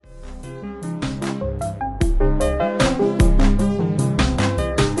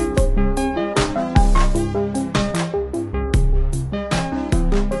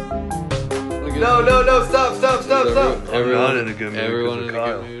Everyone in a good mood. Everyone in a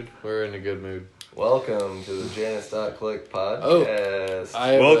good mood. We're in a good mood. Welcome to the Janice.Click podcast.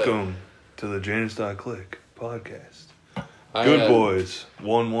 Welcome to the Janice.Click podcast. Good boys,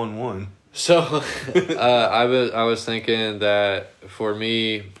 111. So, I was thinking that for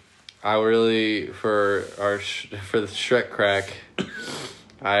me, for the Shrek crack,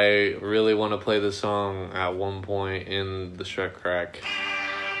 I really want to play the song at one point in the Shrek crack.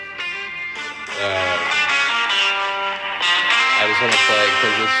 I just want to play it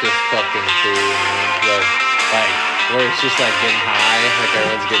because it's just fucking cool, man. But, like, where it's just like getting high, like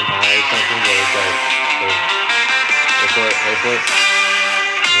everyone's getting high or something, but it's like, wait for it.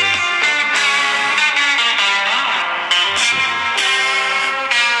 Yeah.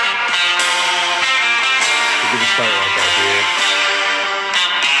 We can just start like that here.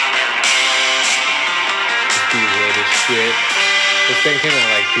 Just be lit as shit. This thing came out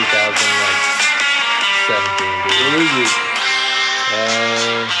like 2017, dude. What is it?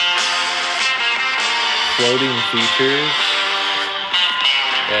 Floating features.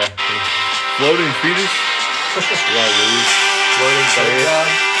 Yeah. Floating fetus? Yeah, dude. Floating Pokemon.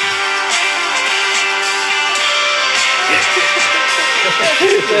 That's just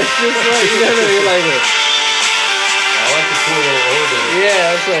like, you're like it. I like the cool little orbit.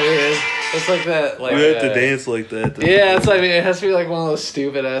 Yeah, that's what it is. It's like that, like... We have to dance like that. Yeah, it's like, it has to be like one of those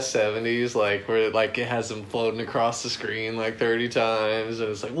stupid ass 70s, like, where like it has him floating across the screen like 30 times, and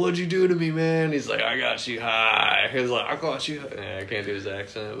it's like, what'd you do to me, man? He's like, I got you high. He's like, I got you high. Yeah, I can't do his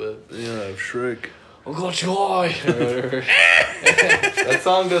accent, but... Yeah, Shrek. I got you high. That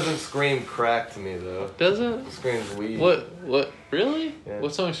song doesn't scream crack to me, though. Doesn't? It screams weed. What? Really? Yeah.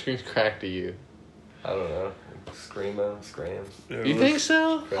 What song screams crack to you? I don't know. Screamo, scrams. Yeah, You think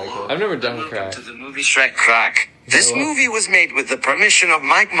so? I've never done crack. Welcome to the movie Shrek Crack. This movie was made with the permission of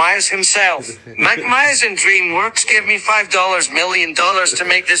Mike Myers himself. Mike Myers and DreamWorks gave me $5 million to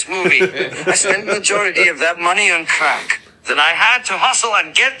make this movie. I spent the majority of that money on crack. Then I had to hustle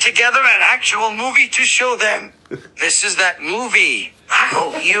and get together an actual movie to show them. This is that movie. I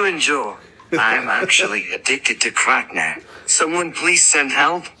hope you enjoy. I'm actually addicted to crack now. Someone please send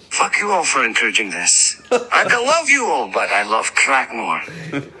help. Fuck you all for encouraging this. I can love you all, but I love crack more.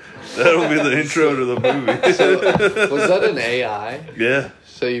 That'll be the intro to the movie. So, was that an AI? Yeah.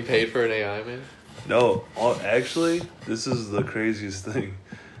 So you paid for an AI, man? No, actually, this is the craziest thing.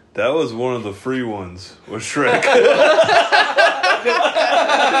 That was one of the free ones, was Shrek.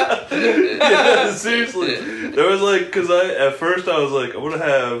 Yeah, seriously. There was like, because at first I was like, I'm going to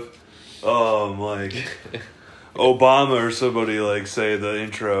have, like... Obama or somebody like say the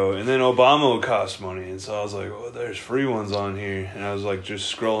intro, and then Obama would cost money, and so I was like, oh, there's free ones on here, and I was like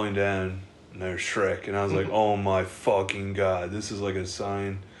just scrolling down, and there's Shrek, and I was like, oh my fucking god, this is like a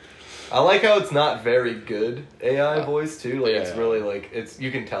sign. I like how it's not very good AI voice too. Like it's really like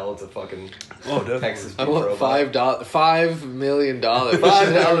you can tell it's a fucking Texas. I want $5 million.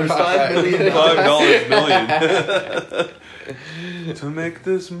 $5 million. $5 million. To make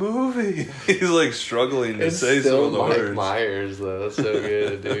this movie. He's like struggling to say some of the Mike words. Myers though. That's so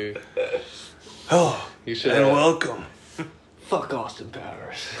good, dude. Oh, You should and welcome. Fuck Austin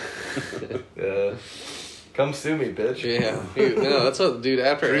Powers. Yeah. Come sue me, bitch. Yeah. No, that's what, dude.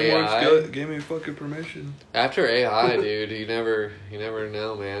 After DreamWorks AI, gave me fucking permission. after AI, dude, you never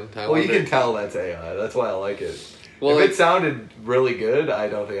know, man. You can tell that's AI. That's why I like it. Well, if it sounded really good, I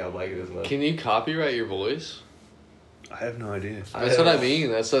don't think I'd like it as much. Can you copyright your voice? I have no idea. That's what I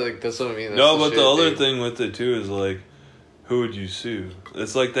mean. That's what I mean. That's No, but shit, the other dude. thing with it too is like, who would you sue?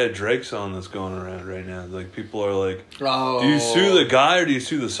 It's like that Drake song that's going around right now. Like people are like, Oh. do you sue the guy or do you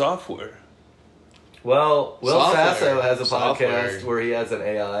sue the software? Well, Will Software. Sasso has a Software. podcast where he has an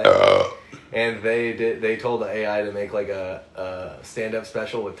AI, and they told the AI to make like a stand-up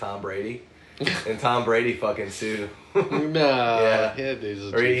special with Tom Brady, and Tom Brady fucking sued him. Nah. Yeah.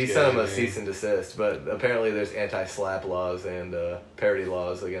 Dude, Or he sent him a cease and desist, but apparently there's anti-slap laws and parody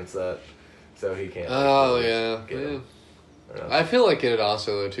laws against that, so he can't. Oh, yeah. get him. I feel like it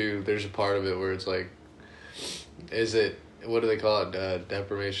also, though, there's a part of it where it's like, what do they call it?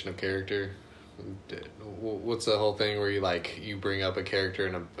 Deprivation of character? What's the whole thing where you bring up a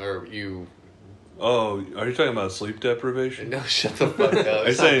character or you... Oh, are you talking about sleep deprivation? No, shut the fuck up. Are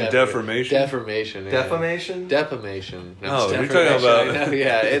you saying deformation? Deformation. Yeah. Defamation? Defamation. No, it's you're talking defamation. about... No,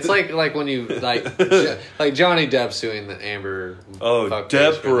 yeah, it's like when you, like Johnny Depp suing the Amber... Oh,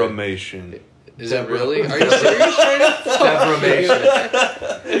 fuckface for deprivation. Is it really? Are you serious right now? Defamation.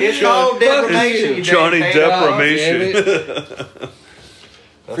 It's called defamation. you Johnny damn Deprivation.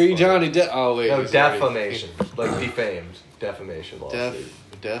 Free Johnny Depp. Oh, wait. No, he's already- defamation. Like defamed. Defamation lawsuit.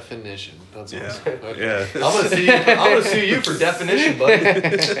 definition. That's Yeah. awesome. Okay. Yeah. I'm gonna sue you for definition, buddy.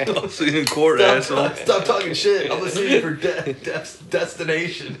 I'll see you in court, asshole. Stop talking shit. I'm gonna sue you for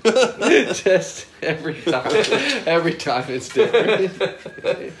destination. Just every time it's different.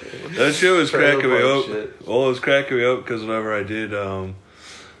 That shit was cracking me Trailer up. park shit. Well, it was cracking me up because whenever I did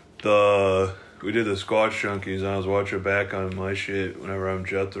we did the Squatch Junkies, and I was watching back on my shit whenever I'm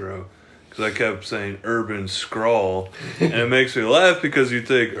Jethro, because I kept saying urban scrawl, and it makes me laugh because you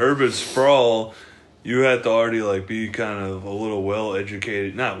think urban sprawl, you have to already like be kind of a little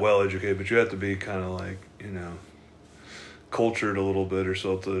not well educated, but you have to be kind of like, you know, cultured a little bit or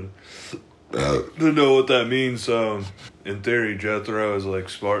something to know what that means. So in theory, Jethro is like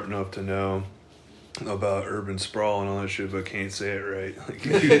smart enough to know about urban sprawl and all that shit, but can't say it right. Like,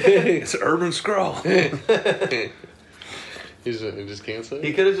 it's urban scrawl. He just can't say it?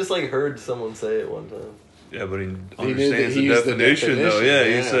 He could have just like heard someone say it one time. Yeah, but he knew that understands he the used the definition, though. definition, Yeah,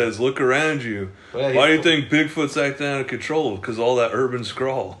 yeah. he says, look around you. Well, Why do you think Bigfoot's acting out of control? Because all that urban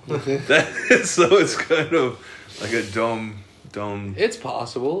scrawl. So it's kind of like a dumb... It's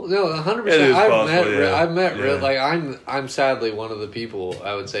possible. No, 100%. It is I've possible, yeah. I've met Yeah. like I'm sadly one of the people,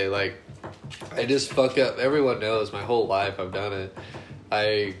 I would say, like, I just fuck up. Everyone knows my whole life I've done it.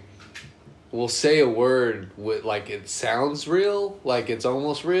 I will say a word with like it sounds real, like it's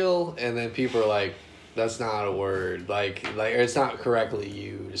almost real, and then people are like, that's not a word, like it's not correctly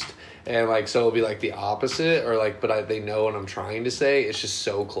used. And like, so it'll be like the opposite, or like, but they know what I'm trying to say. It's just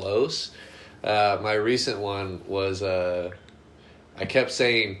so close. My recent one was I kept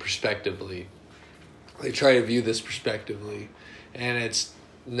saying prospectively. They try to view this prospectively, and it's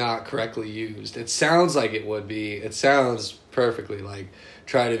not correctly used. It sounds like it would be. It sounds perfectly like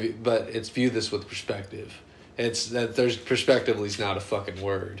try to view, but it's view this with perspective. It's that there's prospectively is not a fucking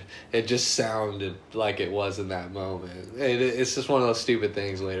word. It just sounded like it was in that moment. It's just one of those stupid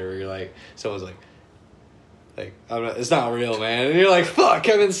things later where you're like, someone's like it's not real, man, and you're like, fuck,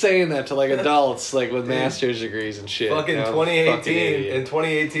 I've been saying that to like adults, like with master's degrees and shit. Fucking You know, 2018. fucking idiot. In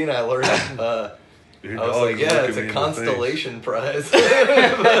 2018, I learned. Your I was dog like, is yeah, looking it's me a in the constellation prize,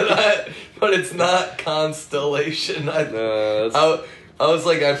 but it's not constellation. I was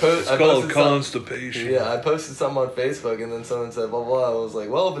like, It's I called posted constipation. Yeah, I posted something on Facebook, and then someone said blah blah. I was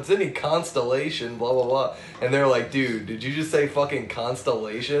like, well, if it's any constellation, blah blah blah, and they're like, dude, did you just say fucking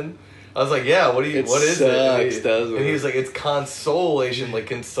constellation? I was like, yeah. What is it? Doesn't And he it? was like, it's consolation, like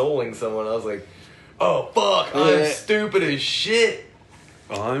consoling someone. I was like, oh fuck, Yeah. I'm stupid as shit.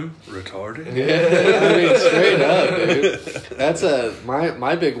 I'm retarded. I mean, straight up, dude. That's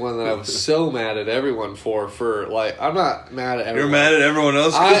my big one that I was so mad at everyone for like, I'm not mad at everyone. You're mad at everyone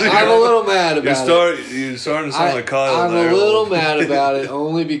else? I'm a little mad about You're starting to sound like Kyle. I'm there. a little mad about it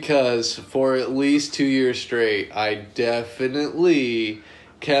only because for at least 2 years straight, I definitely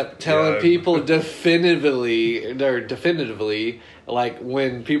kept telling people definitively, like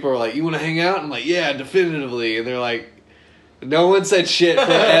when people are like, you want to hang out? I'm like, yeah, definitively. And they're like, no one said shit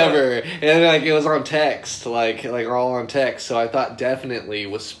forever. And like it was on text, like all on text. So I thought definitely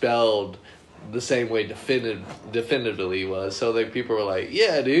was spelled the same way definitively was. So like people were like,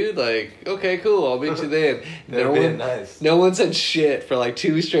 yeah, dude, like, okay, cool, I'll meet you then. Nice. No one said shit for like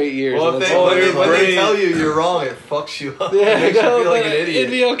 2 straight years. Well, And if that's when they tell you you're wrong, it fucks you up. yeah, It makes you no, feel like but an idiot.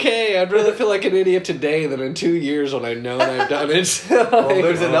 it'd be okay. I'd rather feel like an idiot today than in 2 years when I've known I've done it. Well,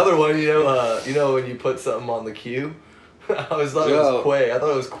 there's another one, you know when you put something on the queue? I always thought it was Quay. I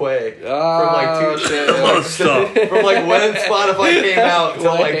thought it was Quay. From like when Spotify came out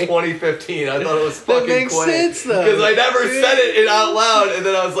until like 2015. I thought it was fucking Quay. That makes sense, though. Because I never said it out loud, and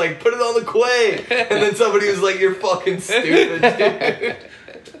then I was like, put it on the Quay. And then somebody was like, you're fucking stupid, dude.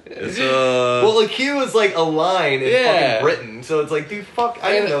 It's Well, the Q is like a line in fucking Britain, so it's like, dude, fuck,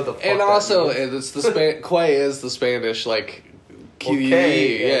 I didn't know what the fuck. And that also, means. it's the Quay is the Spanish like QUE. Well,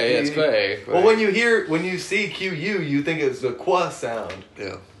 K, Yeah, it's Quay. Well, when you see QU, you think it's the qua sound.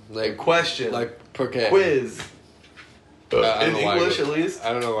 Yeah, Like question, like porque. quiz. I don't In know why English, I go, at least.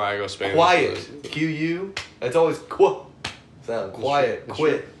 I don't know why I go Spanish. Quiet. QU. It's always qu sound. Quiet. That's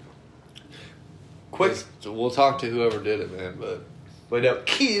Quit. Quick. We'll talk to whoever did it, man. But Wait, no.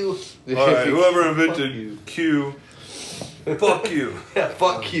 Q. Alright, whoever Fuck invented you. Q, fuck you. Yeah,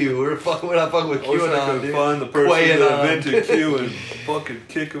 fuck Q. We're not fucking with I wish I QAnon, could dude. find the person Quanon. that invented Q and fucking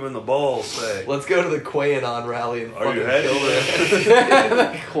kick him in the balls, say. Let's go to the QAnon rally and Are you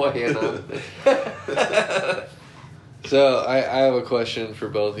fucking kill them. Quay. So I have a question for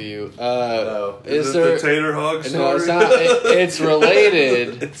both of you. No. Is this the Tater Hog story? No, it's not. It's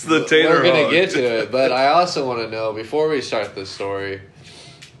related. It's the Tater We're gonna Hog. get to it, but I also want to know before we start this story.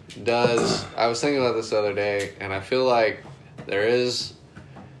 I was thinking about this the other day, and I feel like there is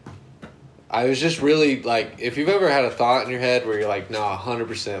I was just really, like, if you've ever had a thought in your head where you're like, no,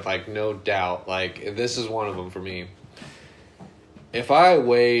 100%, like, no doubt, like, this is one of them for me. If I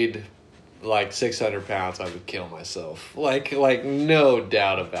weighed, like, 600 pounds, I would kill myself. Like, no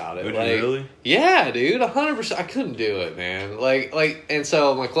doubt about it. Would like, you really? Yeah, dude, 100%. I couldn't do it, man. Like, and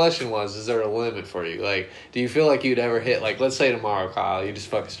so my question was, is there a limit for you? Like, do you feel like you'd ever hit, like, let's say tomorrow, Kyle, you just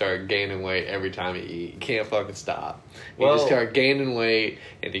fucking start gaining weight every time you eat. You can't fucking stop. You just start gaining weight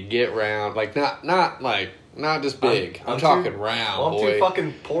and you get round. Like, not just big. I'm talking round, well, I'm boy. too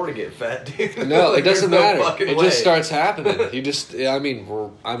fucking poor to get fat, dude. No, like, it doesn't there's matter. no fucking It way. just starts happening. You just, I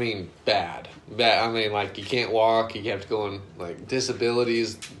mean, bad. I mean, like, you can't walk. You have to go on, like,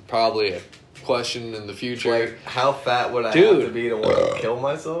 disabilities. Probably a question in the future. Like, how fat would I have Dude. to be to want to kill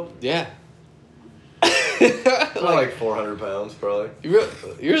myself? Yeah. Like 400 pounds, probably.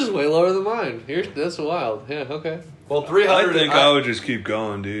 Yours is way lower than mine. That's wild. Yeah, okay. Well, 300. I think I would just keep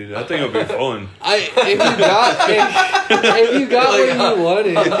going, dude. I think it'll be fun. If you got what you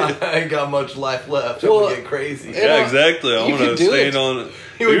wanted. I ain't got much life left. Well, I'm gonna get crazy. Yeah, exactly. I'm you gonna could do stand it. on.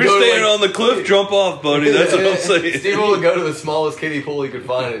 He would You're go to, standing like- on the cliff, jump off, buddy. That's what I'm saying. Steven would go to the smallest kiddie pool he could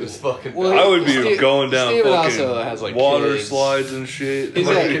find and just fucking. Well, I would be Steve- going down Steven fucking also has, like, water kids. slides and shit. He's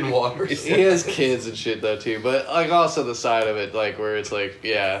fucking like- water. He has kids and shit though too, but like also the side of it, like where it's like,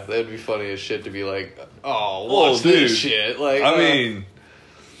 yeah, that'd be funny as shit to be like, oh, watch dude. this shit. Like, I mean,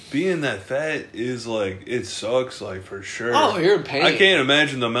 being that fat is like, it sucks, like, for sure. oh, you're in pain. I can't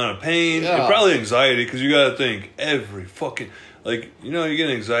imagine the amount of pain Yeah. and probably anxiety, because you gotta think every fucking, like, you know, you get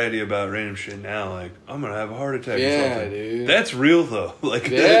anxiety about random shit now, like, I'm gonna have a heart attack or Yeah, something. dude. That's real though. Like,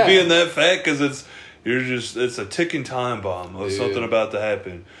 Yeah. being that fat, because it's a ticking time bomb of Dude. something about to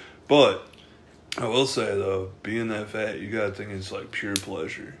happen. But I will say though, being that fat, you gotta think it's like pure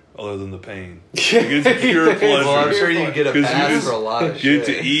pleasure, other than the pain. It's pure pleasure. Well, I'm sure you can get a 'Cause you pass just for a lot of Get shit.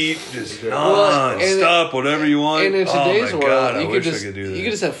 to eat just Well, and non-stop, whatever you want. And in today's oh my world, God, I you could wish just I could do that. you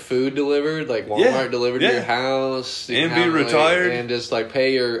could just have food delivered, like Walmart Yeah, delivered to yeah. your house, you And can be have, like, retired. and just like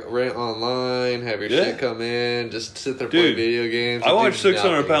pay your rent online, have your Yeah. shit come in, just sit there play Dude, video games. I and do watch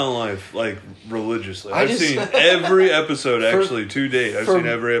 600 nothing. Pound Life like religiously. I I've just- seen every episode actually to date. I've for- seen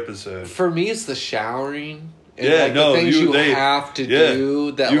every episode. For me, it's the showering. And Yeah, like no, the things you they have to yeah.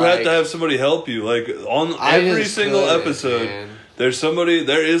 do that you like, have to have somebody help you. Like on I every just single couldn't, episode, man. there's somebody.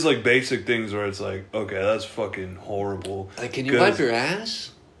 There is like basic things where it's like, okay, that's fucking horrible. Like, can you 'Cause wipe your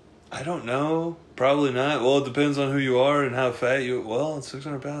ass? I don't know. Probably not. Well, it depends on who you are and how fat you. Well,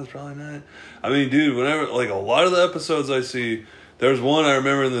 600 pounds, probably not. I mean, dude, whenever like a lot of the episodes I see. There's one I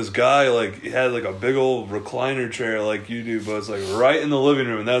remember, and this guy, like, he had, like, a big old recliner chair like you do, but it's, like, right in the living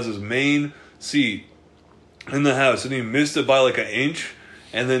room, and that was his main seat in the house, and he missed it by, like, an inch,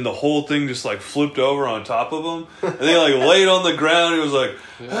 and then the whole thing just, like, flipped over on top of him, and then he, like, laid on the ground, and he was like,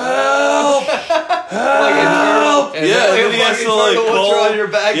 help! Help! and Yeah, then and then he has to, like, call on your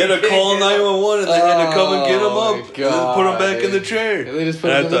call, back he had to and call kick it. 911, and they had to come and get him Oh, up, my and then put him back in the God. chair. And they just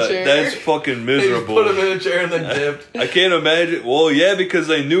put And him in the I thought, chair? that's fucking They just miserable. put him in a chair and then dipped. I can't imagine. Well, yeah, because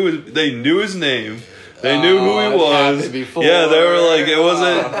they knew his name. They knew who he it was. happened before. Yeah, they were like, it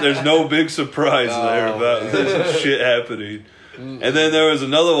wasn't. There's no big surprise there Oh, about man. this shit happening. And then there was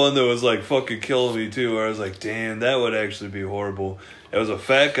another one that was like fucking killing me too, where I was like, damn, that would actually be horrible. It was a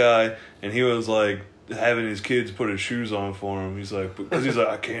fat guy, and he was like having his kids put his shoes on for him. He's like, because he's like,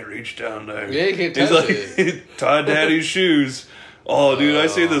 I can't reach down there. Yeah, you can't He's touch like, it. tie daddy's shoes. Oh, dude, I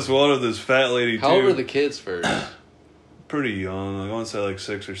see this one of this fat lady too. How old were the kids first? Pretty young. Like, I want to say like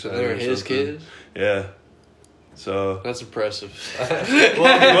 6 or 7. They were or his something. kids? Yeah. So That's impressive. must have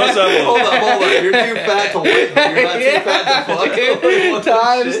Hold on. You're too fat to wait. You're not too fat to fuck. What the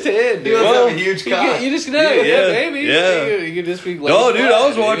Times shit? 10. He Dude. must Well, have a huge You, cock. you just know, Yeah, maybe. yeah. You could just be No, dude, I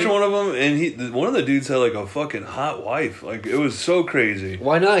was dude. watching one of them, and one of the dudes had like a fucking hot wife. Like, it was so crazy.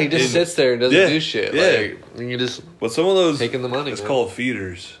 Why not? He just And- sits there and doesn't yeah, do shit. yeah. Like, you just But some of those, taking the money. it's man. called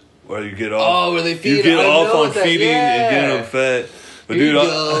feeders, where you get off. Oh, where they feed. You get I off know on what that- feeding and getting yeah. them fat. But Here dude, you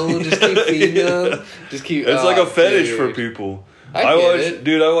go. Just keep feeding Yeah. them. Just keep. It's like a oh, fetish dude. for people. I get watched, it.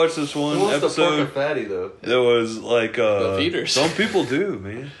 dude. I watched this one Who wants to fuck a episode. fatty though? There was like The feeders. Some people do,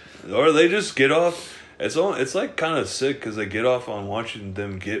 man, or they just get off. It's like kind of sick because they get off on watching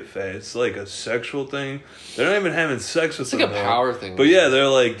them get fat. It's like a sexual thing. They're not even having sex with It's them. like a though. power thing. But yeah,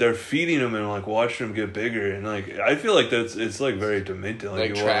 they're feeding them and like watching them get bigger, and like I feel like it's like very demented. like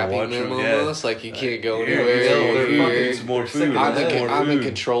you wanna trapping watch them yeah. almost. Like you can't go Yeah, anywhere. yeah, You're they're here. fucking some more They're food. sick I'm, of in, that. I'm in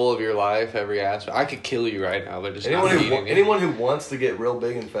control of your life, every aspect. I could kill you right now, but just not feeding you. Anyone who wants to get real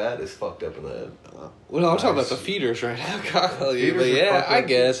big and fat is fucked up in the head. Well, no, I'm talking Nice. about the feeders right now, Kyle. Feeders But are yeah, fucked I up,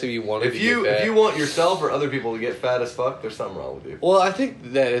 guess if you wanted If to you get if fat. you want yourself yourself or other people to get fat as fuck, there's something wrong with you. Well, I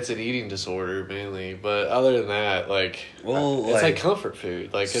think that it's an eating disorder mainly, but other than that, like, it's like comfort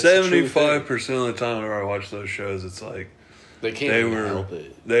food. Like 75% of the time whenever I watch those shows, it's like they can't help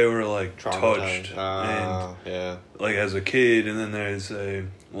it. They were like touched, and yeah, like as a kid, and then they say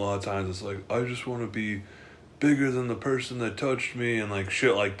a lot of times it's like I just want to be bigger than the person that touched me, and like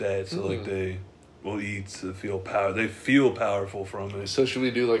shit like that. So like they will eat to feel power. They feel powerful from it. So should we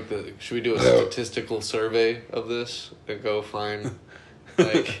do a statistical survey of this and go find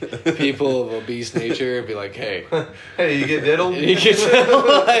like people of obese nature and be like, hey, you get diddled?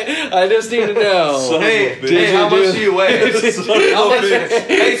 I just need to know. Hey, how much do you weigh?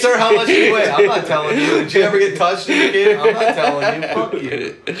 Hey, sir, how much do you weigh? I'm not telling you. Did you ever get touched as a kid? I'm not telling you. Fuck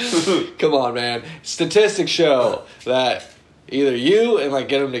you. Come on, man. Statistics show that either you and like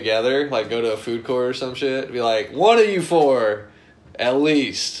get them together, like go to a food court or some shit, be like, one of you four, at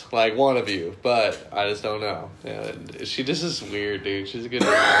least, like one of you, but I just don't know. Yeah, she just is weird, dude. She's a good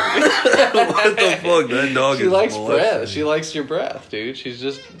dog. What the fuck? That dog she likes breath. She likes your breath, dude. She's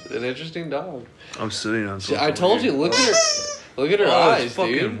just an interesting dog. I'm sitting on something. I told you, look at her eyes, it's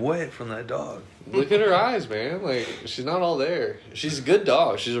fucking dude. wet from that dog. Look at her eyes, man. Like, she's not all there. She's a good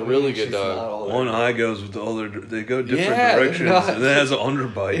dog. She's a really good dog. One eye goes with the other. They go different directions, and it has an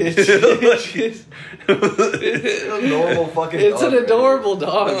underbite. It's a normal fucking dog. It's an adorable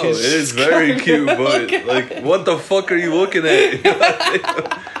dog. No, it is very cute, but like, what the fuck are you looking at?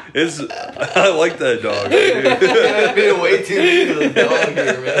 I like that dog. You're being way too mean to the dog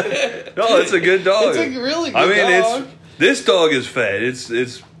here, man. No, it's a good dog. It's a really good dog. This dog is fat.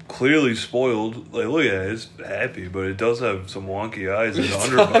 It's clearly spoiled. Like, look at it, it's happy, but it does have some wonky eyes and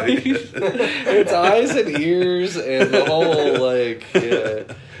underbite. Its eyes and ears and the whole, like,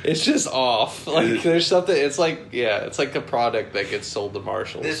 yeah. It's just off. Like, there's something, it's like a product that gets sold to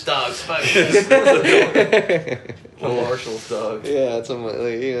Marshalls. This dog's fucking the Marshall's dog. Yeah, it's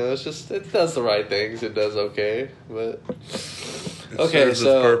it's just, it does the right things. It does okay, but... It serves its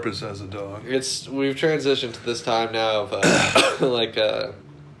purpose as a dog. We've transitioned to this time now of,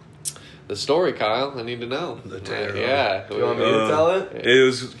 the story, Kyle. I need to know. The Tatter yeah. Do you want me to tell it? It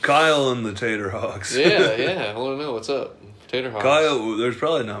was Kyle and the Tatter Hogs. yeah. I want to know what's up. Tater Hogs. Kyle, there's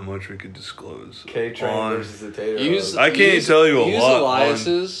probably not much we could disclose. K-Train versus the Tater Hogs. I can't tell you a lot.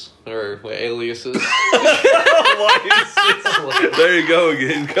 Aliases or aliases. Aliases. There you go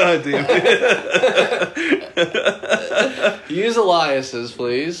again. God damn it. Use aliases,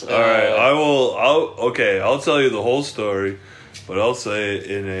 please. All right, I'll tell you the whole story, but I'll say it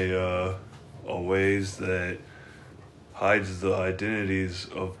in a ways that hides the identities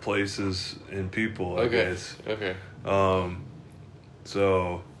of places and people, I guess. Okay.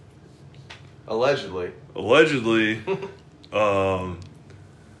 So allegedly,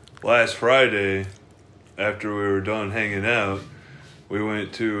 last Friday, after we were done hanging out, we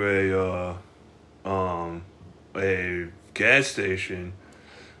went to a gas station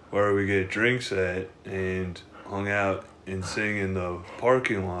where we get drinks at and hung out and sing in the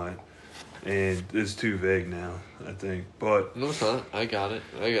parking lot. And it's too vague now, I think. But no, it's not. I got it.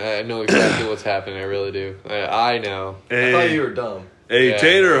 I know exactly what's happening. I really do. I know. I thought you were dumb.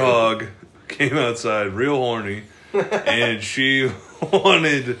 Tater hog came outside real horny, and she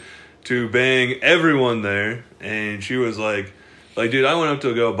wanted to bang everyone there. And she was like, dude, I went up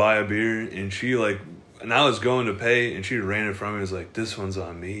to go buy a beer, and she and I was going to pay, and she ran it from me. Was like, this one's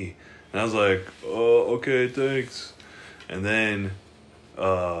on me. And I was like, oh, okay, thanks. And then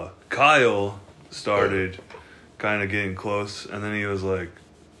Kyle started kind of getting close, and then he was like,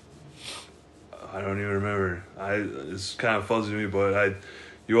 I don't even remember. It's kind of fuzzy to me, but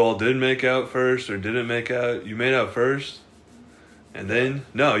you all did make out first or didn't make out? You made out first? And then,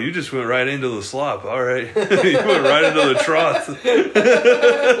 no, you just went right into the slop. All right. You went right into the trough.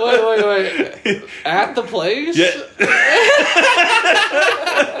 Wait. At the place? Yeah.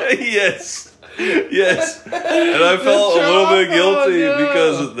 Yes. And I felt a little bit guilty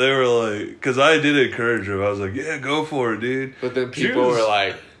because they were like, because I did encourage her. I was like, yeah, go for it, dude. But then people were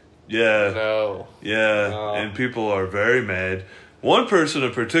like, yeah. No. Yeah. No. And people are very mad. One person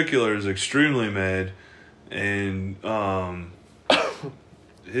in particular is extremely mad. And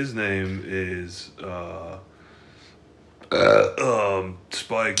his name is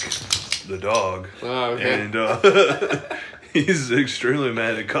Spike the dog. Oh, okay. And he's extremely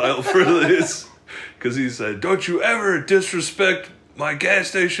mad at Kyle for this. Because he said, don't you ever disrespect my gas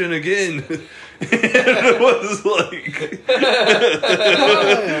station again. And it was like...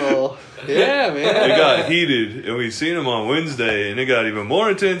 Kyle. Yeah, man. It got heated. And we seen him on Wednesday. And it got even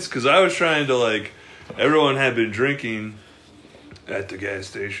more intense. Because I was trying to everyone had been drinking. at the gas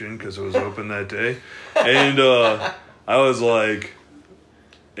station because it was open that day. And I was like,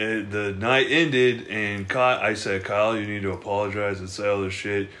 the night ended, and I said, Kyle, you need to apologize and say all this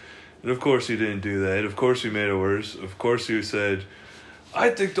shit. And of course he didn't do that. Of course he made it worse. Of course he said, I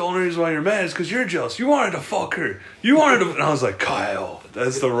think the only reason why you're mad is because you're jealous. You wanted to fuck her. You wanted to... And I was like, Kyle,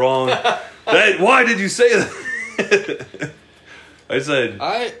 that's the wrong... why did you say that? I said,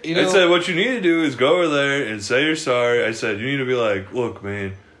 what you need to do is go over there and say you're sorry. I said, you need to be like, look,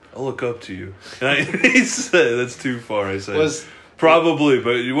 man, I look up to you. And he said, that's too far. I said, probably,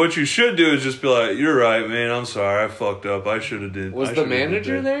 but what you should do is just be like, you're right, man, I'm sorry, I fucked up. I should have did. Was the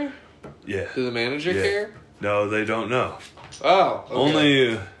manager there? Yeah. Did the manager care? No, they don't know. Oh, okay.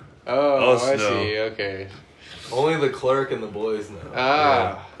 Only us I know. see, okay. Only the clerk and the boys know.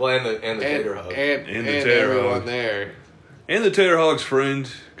 Ah. Yeah. Well, and the Tater Hog. And the Tater everyone Hog. there. And the Tater Hog's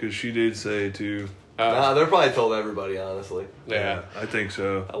friend, because she did say too. Nah, they're probably told everybody, honestly. Yeah. I think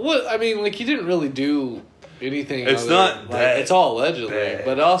so. Well, I mean, like, he didn't really do anything. It's not that it's all allegedly, bad.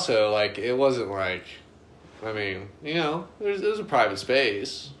 but also, like, it wasn't like, I mean, it was a private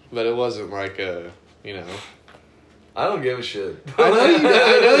space, but it wasn't like a, I don't give a shit. I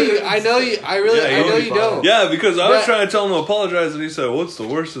know you don't. Yeah, because I was But- trying to tell him to apologize, and he said, "What's the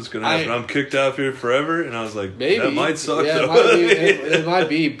worst that's gonna happen? I'm kicked out here forever." And I was like, Maybe that might suck. Yeah, though. it might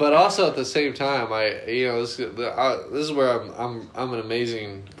be, but also at the same time, this is where I'm an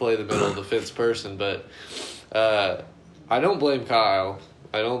amazing play the middle of the fence person, but I don't blame Kyle.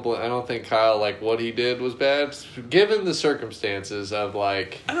 I don't think Kyle, like, what he did was bad, given the circumstances of,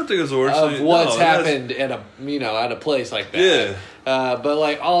 like, I don't think it's the worst of thing. what's No, happened at a place like that. Yeah. But,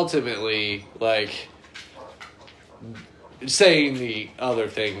 like, ultimately, like, saying the other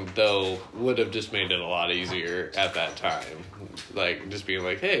thing, though, would have just made it a lot easier at that time. Like, just being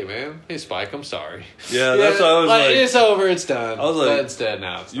like, hey, man, hey, Spike, I'm sorry. Yeah, that's what I was like. It's over, it's done. I was like, but instead,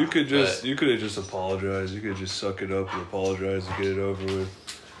 now it's you not. could have just apologized. You could just suck it up and apologize and get it over with.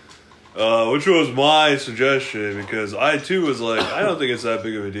 Which was my suggestion, because I too was like, I don't think it's that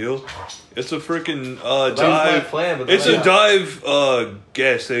big of a deal. It's a freaking That was dive. my plan, but then It's I a got- dive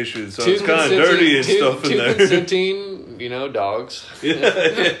gas station, so it's kind of dirty and stuff in two there. consenting, dogs. Yeah.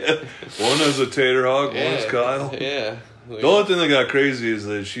 One is a Tater Hog, one is Kyle. Yeah. The only thing that got crazy is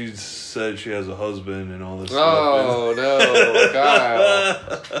that she said she has a husband and all this Oh, no,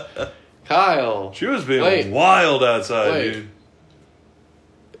 Kyle. Kyle. She was being wild outside, dude.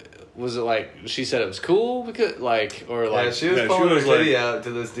 Was it like she said it was cool because Yeah, she was pulling her kitty out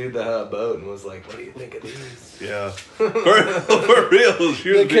to this dude that had a boat and was like, "What do you think of these?" Yeah, for real. She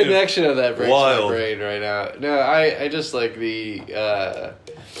was the connection of that breaks wild. my brain right now. No, I just like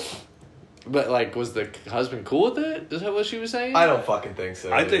but like, was the husband cool with it? Is that what she was saying? I don't fucking think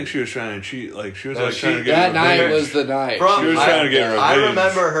so. I think she was trying to cheat. Like she was No, trying to get that night revenge. was the night. She was trying to get revenge. I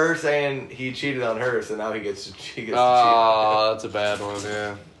remember her saying he cheated on her, so now he gets to cheat. Oh, that's a bad one.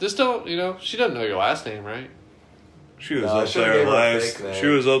 Yeah, just don't. She doesn't know your last name, right? She was No, I up should've there gave her a last. fake name. She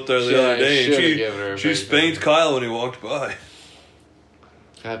was up there the other day, should've and given her a she fake spanked name. Kyle when he walked by.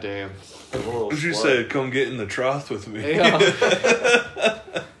 God damn. She said, "Come get in the trough with me." Yeah.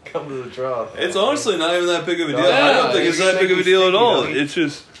 Come to the trough. It's honestly not even that big of a deal. Yeah, I don't think it's that big of a deal at all. It's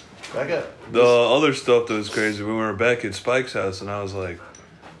just I got the other stuff that was crazy. We were back at Spike's house, and I was like,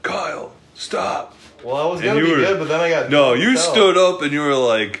 "Kyle, stop!" Well, I was And gonna you be were- good, but then I got No, you tell. stood up and you were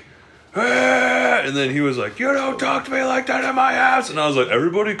like, "Ah," and then he was like, "You don't talk to me like that in my house," and I was like,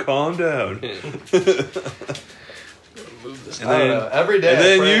 "Everybody, calm down." I don't know. Every day. And I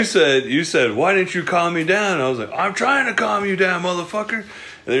then pray- you said, "Why didn't you calm me down?" And I was like, "I'm trying to calm you down, motherfucker."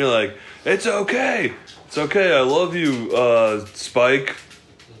 And then you're like, "It's okay. It's okay. I love you, Spike.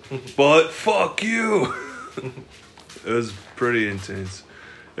 But fuck you." It was pretty intense.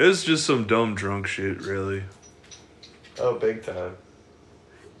 It was just some dumb drunk shit, really. Oh, big time.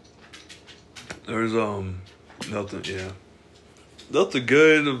 There's nothing, yeah. Nothing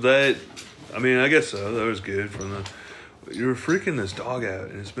good of that. I mean, I guess so. That was good from the... You were freaking this dog out,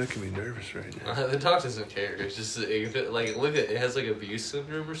 and it's making me nervous right now. The dog doesn't care. It's just if it, like, look at it has like abuse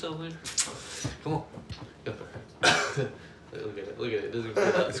syndrome or something. Come on, look at it. Look at it. It doesn't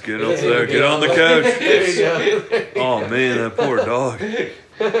care. Let's get up there. Get on the couch. There you go. Oh man, that poor dog.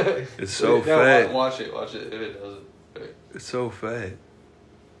 It's so No, fat. Watch it. If it doesn't. It's so fat.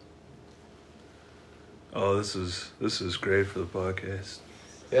 Oh, this is great for the podcast.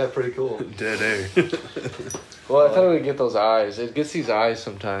 Yeah, pretty cool. Dead air. Well, I thought we'd get those eyes. It gets these eyes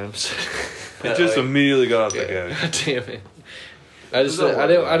sometimes. It just immediately got off the God couch. damn it! I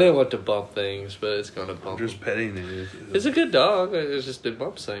didn't want to bump things, but it's gonna bump. I'm just petting it. It's a good dog. It just it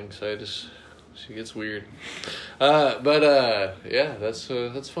bumps things. So I just She gets weird. Yeah, that's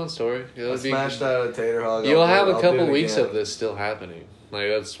a fun story. I smashed out a tater hog. You'll have a couple weeks of this still happening. Like,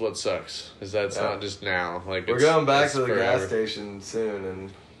 that's what sucks. Is that's not just now. Like, we're going back to the gas station soon,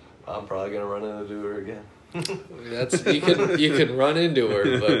 and I'm probably gonna run into her again. That's you can run into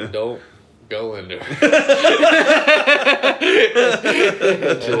her, but don't go into her.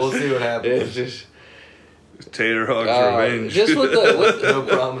 We'll see what happens. It's just Tater Hog's revenge. Just with the no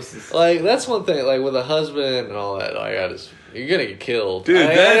promises. like that's one thing. Like with a husband and all that. Like you're gonna get killed, dude.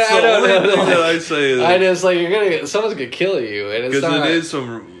 That's the only thing that I say. I just like someone's gonna kill you, and it's not.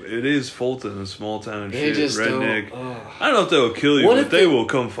 It is Fulton, a small town They shit, just redneck. Don't, I don't know if they will kill you, but they will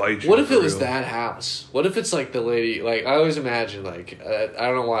come fight you. What if it was that house? What if it's like the lady? Like I always imagine, like I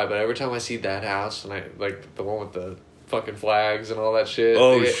don't know why, but every time I see that house, and I like the one with the fucking flags and all that shit.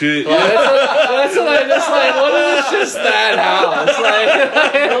 Oh shit! Like, that's what I just like. What if it's just that house?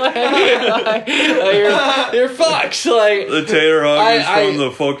 Like you're fucked. Like the Tater Hog is from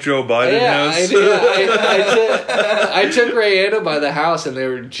the fuck Joe Biden house. I took Rayanna by the house, and they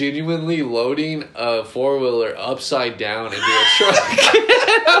were genuinely loading a 4-wheeler upside down into a truck.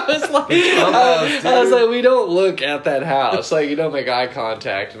 I was like, we don't look at that house. Like, you don't make eye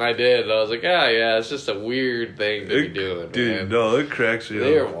contact, and I did. And I was like, yeah, it's just a weird thing to be doing. Dude, man. no, it cracks me up.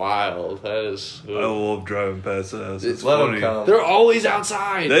 They're wild. That is. I love driving past that house. It's Let funny. them come. They're always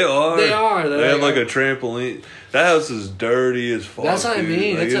outside. They are. They have like a trampoline. That house is dirty as fuck. That's what I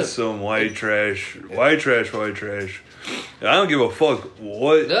mean. Like, it's some white trash. White trash. I don't give a fuck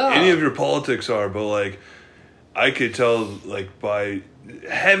what any of your politics are, but like, I could tell like by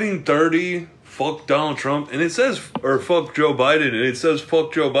having 30. Fuck Donald Trump, and it says, or fuck Joe Biden, and it says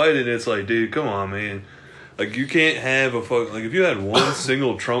fuck Joe Biden. It's like, dude, come on, man. Like, you can't have a fuck. Like, if you had one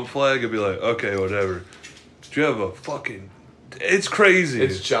single Trump flag, it'd be like, okay, whatever. But you have a fucking. It's crazy.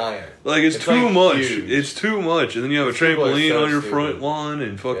 It's giant. Like, it's too like much. huge. It's too much. And then you have a trampoline on your front lawn,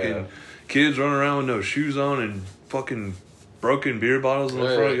 and fucking kids running around with no shoes on, and fucking broken beer bottles in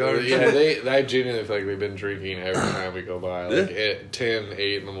the front yard. Yeah, I genuinely feel like they've been drinking every time we go by. Like at 10,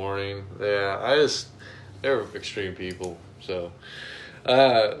 8 in the morning. Yeah, they're extreme people. So,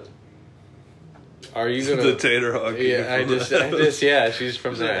 are you gonna the Tater Hog? Yeah, she's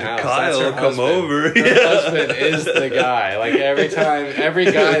from that house. Kyle, come over. Her husband is the guy. Like every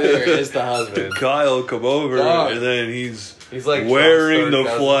guy there is the husband. Kyle, come over, and then he's like wearing the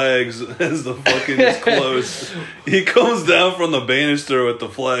flags as the fucking his clothes. He comes down from the banister with the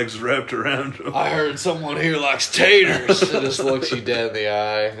flags wrapped around him. I heard someone here likes taters. And just looks you dead in the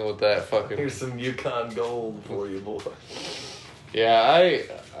eye with that fucking. Here's some Yukon gold for you, boy. Yeah,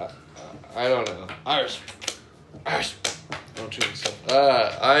 I don't know. Irish. Don't shoot yourself.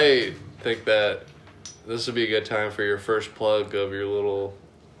 I think that this would be a good time for your first plug of your little.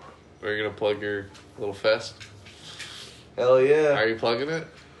 Are you gonna plug your little fest? Hell yeah. Are you plugging it?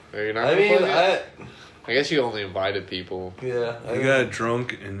 Are you not? I guess you only invited people. Yeah. I got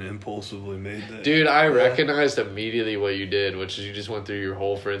drunk and impulsively made that. Dude, I recognized immediately what you did, which is you just went through your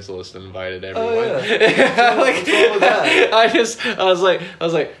whole friends list and invited everyone. Oh, yeah. What's wrong with that? I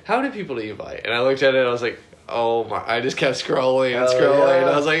was like, how many people do you invite? And I looked at it and I was like, oh my! I just kept scrolling and scrolling. Yeah. And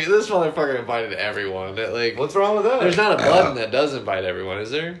I was like, this motherfucker invited everyone. Like, what's wrong with that? There's not a button that does invite everyone, is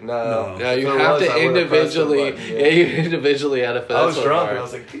there? No. No, you have to individually. You individually had a. I was drunk and I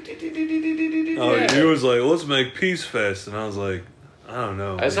was like. He was like, let's make Peace Fest, and I was like, I don't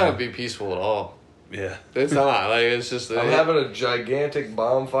know. That's not be peaceful at all. Yeah, it's not. Like, it's just. I'm having a gigantic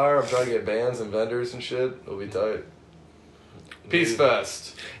bonfire. I'm trying to get bands and vendors and shit. It'll be tight. Peace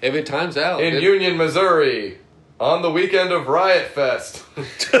Fest. If it times out. In Union, Missouri. On the weekend of Riot Fest. You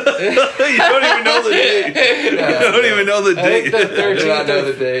don't even know the date. You don't even know the date. I do not know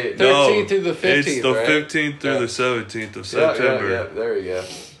the date. 13th through the 15th, It's the 15th through the 17th of September. Yeah, there you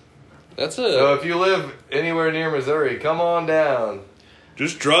go. So if you live anywhere near Missouri, come on down.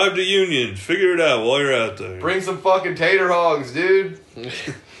 Just drive to Union. Figure it out while you're out there. Bring some fucking tater hogs, dude.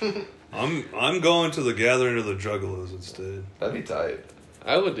 I'm going to the Gathering of the Juggalos instead. That'd be tight.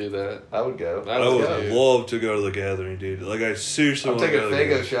 I would do that. I would go. I would love to go to the Gathering, dude. Like, I seriously I'm want to go. I'm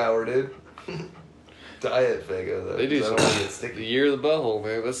taking a Faygo shower, dude. Diet Faygo, though. They do some the Year of the Butthole,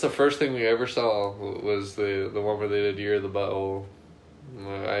 man. That's the first thing we ever saw was the one where they did Year of the Butthole.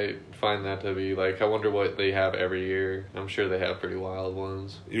 I find that to be, like, I wonder what they have every year. I'm sure they have pretty wild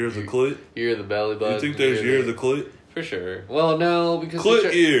ones. Year of the Clit? Year of the Belly Button. You think there's Year of the Clit? For sure. Well, no, because...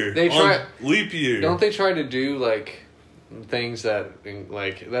 Clit year. They try... Leap year. Don't they try to do, like... things that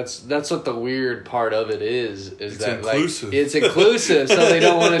like that's what the weird part of it is It's that inclusive. like it's inclusive, so they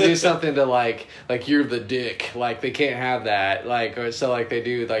don't want to do something to like you're the dick, like they can't have that, like, or so like they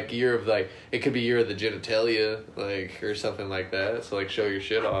do like year of like it could be year of the genitalia, like, or something like that, so like show your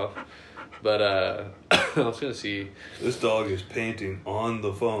shit off. But I was gonna see. This dog is panting on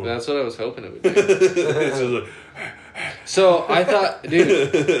the phone. That's what I was hoping it would do. It's just like, So I thought, dude,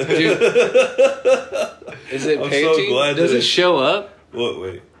 is it I'm so painting? glad Does that it show up? what?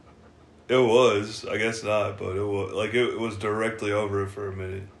 Wait. It was. I guess not, but it was like it was directly over it for a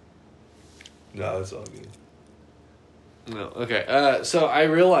minute. No, it's all good. No. Okay. So I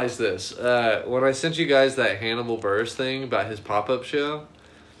realized this when I sent you guys that Hannibal Buress thing about his pop-up show.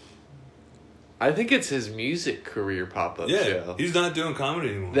 I think it's his music career pop-up Yeah, show. he's not doing comedy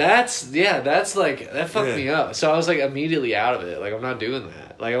anymore. That's like that fucked me up. So I was like immediately out of it. Like I'm not doing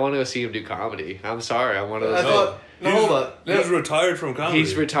that. Like I want to go see him do comedy. I'm sorry. I want to. I thought. No, hold on. He's retired from comedy.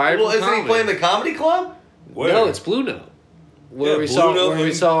 He's retired. Well, from isn't comedy. he playing the comedy club? Where? No, it's Blue Note. Where Yeah, we Blue saw. Note Where we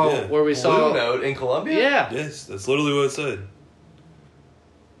and- saw. yeah. Where we saw. Blue Note in Columbia? Yeah. Yes, that's literally what it said.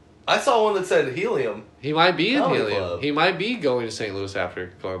 I saw one that said Helium. He might be in Comedy Helium. Club. He might be going to St. Louis after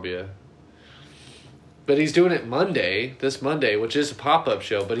Columbia. But he's doing it this Monday, which is a pop-up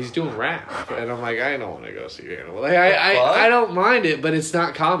show, but he's doing rap. And I'm like, I don't want to go see Hannibal. Like, I don't mind it, but it's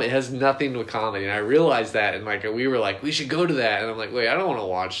not comedy. It has nothing with comedy. And I realized that, and like we were like, we should go to that. And I'm like, wait, I don't want to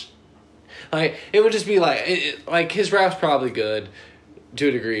watch. Like, it would just be like, like his rap's probably good to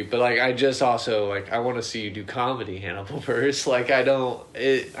a degree, but like I just also like I want to see you do comedy, Hannibal Buress. Like I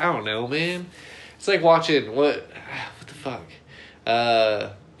don't know, man. It's like watching what the fuck.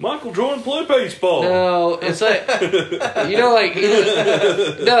 Michael Jordan play baseball. No, it's like no,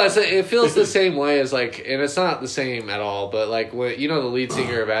 it's like, it feels the same way as like, and it's not the same at all. But like when the lead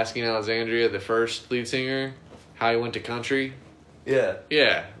singer of Asking Alexandria, the first lead singer, how he went to country. Yeah.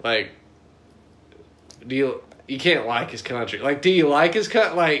 Yeah, like you can't like his country. Like, do you like his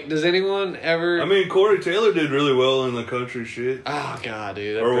cut? Like, does anyone ever? I mean, Corey Taylor did really well in the country shit. Oh god,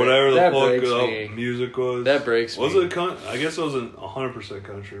 dude, Or whatever the that fuck breaks me. music was. That breaks was me. it? I guess it wasn't 100%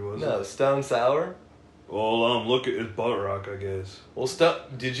 country, was No, it? Stone Sour. Well, look at his butt rock, I guess. Well,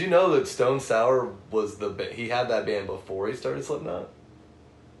 did you know that Stone Sour was he had that band before he started Slipknot?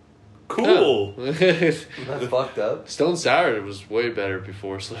 Cool. Isn't that fucked up? Stone Sour was way better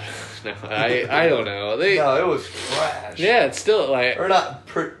before Slip. No, I don't know. No, it was trash. Yeah, it's still like. Or not,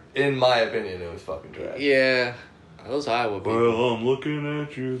 in my opinion, it was fucking trash. Yeah, those Iowa people. Well, I'm looking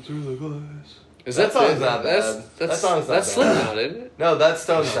at you through the glass. Is that song's not that's, bad. That's, That song's not that's bad. Slipknot, isn't it? No, that's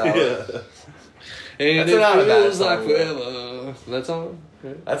Stone Sour. Yeah. And That's not a it bad feels song, like though. forever. That song.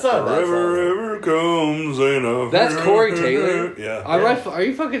 Right? That's not a bad River comes in a. That's Corey Taylor. Yeah. Are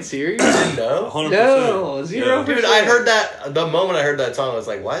you fucking serious? song. No? 100%. No, 0%. Dude, I heard that, the moment I heard that song, I was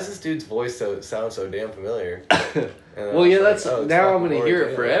like, why does this dude's voice sound so damn familiar? And I Well, was yeah, like, that's oh, it's now I'm fucking gonna Corey hear it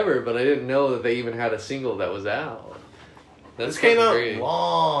Taylor. forever, but I didn't know that they even had a single that was out. That's This came fucking out great. a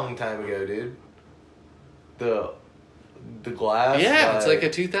long time ago, dude. The Glass. Yeah, it's like a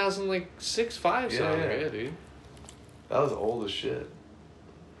 2006, 5 song. Yeah. Yeah, dude. That was old as shit.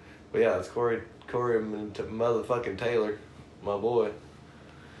 But yeah, it's Corey motherfucking Taylor, my boy.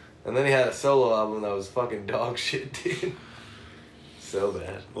 And then he had a solo album that was fucking dog shit, dude. So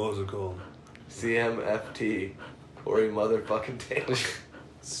bad. What was it called? CMFT. Corey motherfucking Taylor.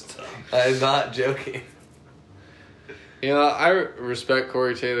 Stop. I'm not joking. You know, I respect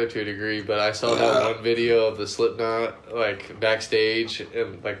Corey Taylor to a degree, but I saw that one video of the Slipknot, like, backstage,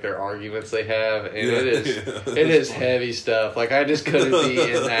 and, like, their arguments they have, and Yeah. it is heavy stuff. Like, I just couldn't be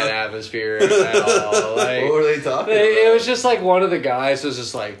in that atmosphere at all. Like, What were they talking about? it was just, like, one of the guys was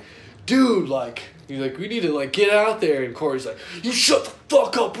just like, dude, like, he's like, we need to, like, get out there, and Corey's like, you shut the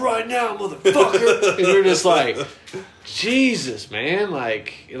fuck up right now, motherfucker, and you're just like, Jesus, man,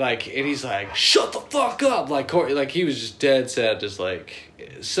 like, and he's like, shut the fuck up, like, Corey, like, he was just dead set, just, like,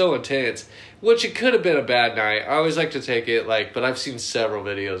 so intense, which it could have been a bad night. I always like to take it, like, but I've seen several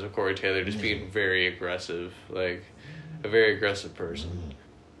videos of Corey Taylor just being very aggressive, like, a very aggressive person.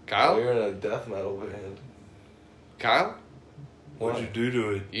 Kyle? Oh, you're in a death metal band. Kyle? What'd you do to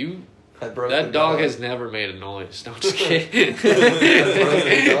it? You... I broke That the dog has never made a noise. No, I'm just kidding.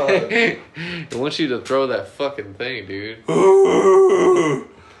 I I want you to throw that fucking thing, dude. Come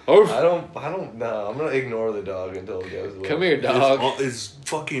don't know. I'm gonna ignore the dog until it goes away. Come here, dog. It's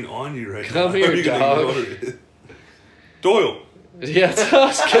fucking on you right now. Come here, How are you gonna dog. ignore it? Doyle. Yeah, that's what I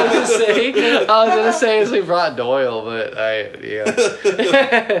was gonna say. I was gonna say as we brought Doyle, but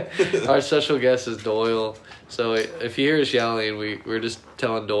our special guest is Doyle. So if you hear us yelling, we're just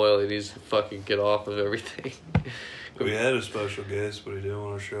telling Doyle he needs to fucking get off of everything. We had a special guest, but he didn't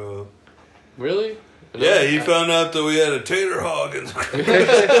want to show up. Really? Yeah, he found out that we had a tater hog in the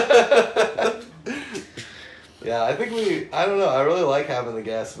Yeah, I think I don't know, I really like having the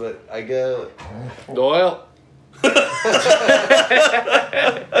guests, but I go... Doyle?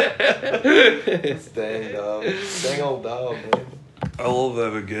 Dang dog. Dang old dog, man. I love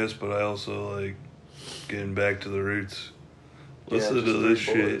having guests, but I also like getting back to the roots. Listen Yeah, to just this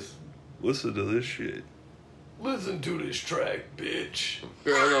three shit. boys. Listen to this shit. Listen to this track, bitch.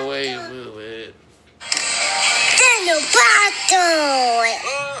 Girl, the way you move it.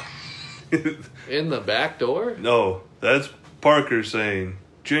 In the back door? No, that's Parker saying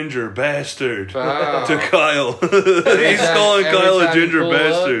ginger bastard Wow. to Kyle. He's calling every Kyle a time you ginger pull up?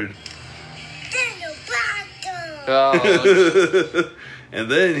 bastard. Oh, And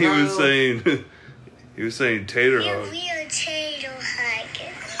then he was Kyle. saying tater hog.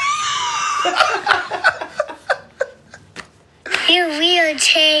 You real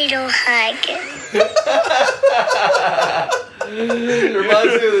tater hugger.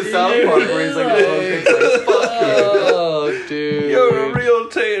 Reminds me of the South Park where he's like, fuck you. oh, dude. You're a real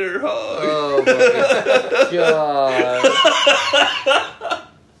tater hog. Oh, my God.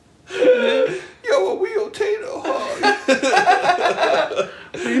 You're a real tater hog.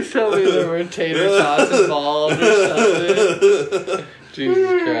 Please tell me there were tater tots involved or something.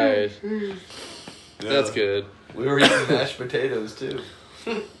 Jesus Christ. That's good. We were eating mashed potatoes, too.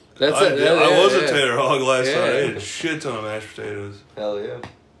 That's I was a yeah. tater hog last Yeah. night. I ate a shit ton of mashed potatoes. Hell yeah.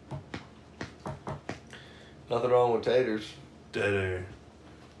 Nothing wrong with taters. Dead air.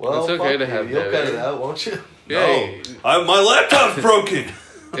 Well, It's okay fuck to you. have You'll dead cut air. it out, won't you? Yeah. My laptop's broken.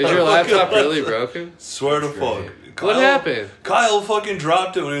 Is your laptop really broken? Swear to That's fuck. What happened? Kyle fucking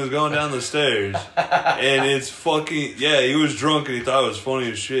dropped it when he was going down the stairs. And it's fucking... Yeah, he was drunk and he thought it was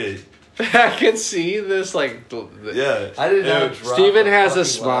funny as shit. I can see this, like... Yeah. I didn't know. Dude, Steven has a fucking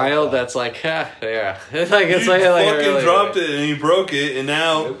smile laptop. that's like, ha, yeah. like, He it's like fucking really, dropped it and he broke it, and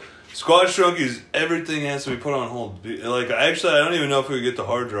now Nope. Squash Junkies, everything has to be put on hold. Like, actually, I don't even know if we could get the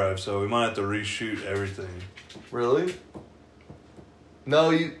hard drive, so we might have to reshoot everything. Really?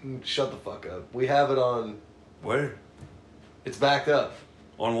 No, you... Shut the fuck up. We have it on... Where? It's backed up.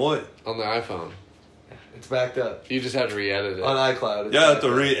 On what? On the iPhone. It's backed up. You just have to re-edit it. On iCloud. It's Yeah, I have backed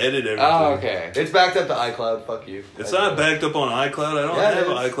to up. re-edit everything. Oh, okay. It's backed up to iCloud. Fuck you. It's not backed up on iCloud. I don't Yeah, it have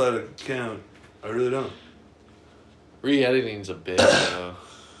an is. iCloud account. I really don't. Re-editing's a bitch, though.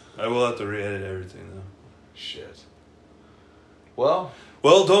 I will have to re-edit everything, though. Shit. Well,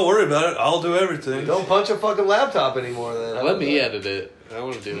 Well, don't worry about it. I'll do everything. don't punch a fucking laptop anymore then. How Let about me that? edit it. I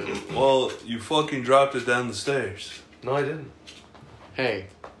want to do it. Well, you fucking dropped it down the stairs. No, I didn't. Hey,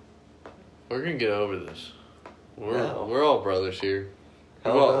 we're gonna get over this. No. We're all brothers here.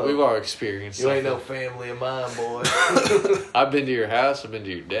 Hell no. We've all experienced You ain't no something. family of mine, boy. I've been to your house. I've been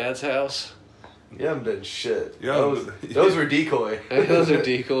to your dad's house. You haven't been shit. Yeah, those were decoy. Those are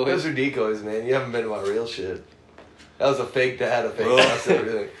decoys. Those are decoys, man. You haven't been to my real shit. That was a fake dad, a fake Well, house, and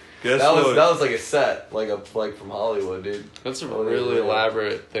everything. Guess That what? was like a set, like from Hollywood, dude. That's a Oh, really yeah.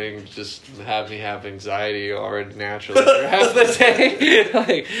 elaborate thing. to Just have me have anxiety already naturally for half the day.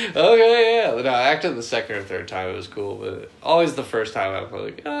 Like, okay, yeah. No, after the second or third time, it was cool. But always the first time, I'm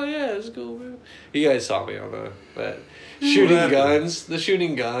like, oh yeah, it's cool, man. You guys saw me on that shooting happened? guns, the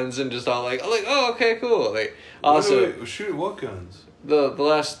shooting guns, and just all like, oh, okay, cool. Like, What also do we- shoot what guns? the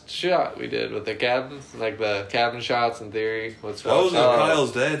last shot we did with the cabin, like the cabin shots in theory. Let's That was watch. at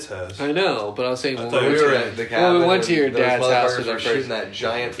Kyle's dad's house. I know, but I was saying I when thought we you We were were saying- at the Well, cabin. we went to your and those dad's house motherfuckers with our were first- shooting that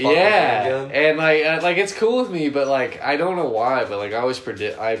giant fucking yeah, handgun. and like it's cool with me, but like I don't know why, but like I always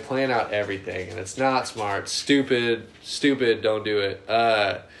I plan out everything, and it's not smart, stupid, don't do it.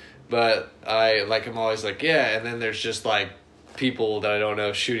 But I'm always like, yeah, and then there's just like people that I don't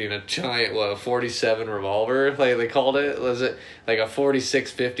know shooting a giant 47 revolver, like they called it. Was it like a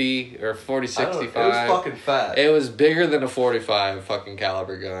 4650 or I don't know, 4065? it was fucking fat. It was bigger than a 45 fucking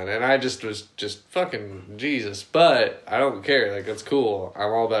caliber gun, and I just was just fucking Jesus. But I don't care. Like, it's cool.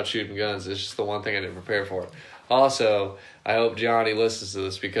 I'm all about shooting guns. It's just the one thing I didn't prepare for. Also, I hope Johnny listens to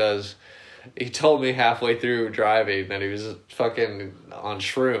this because he told me halfway through driving that he was fucking on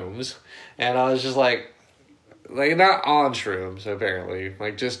shrooms, and I was just like not on shrooms apparently.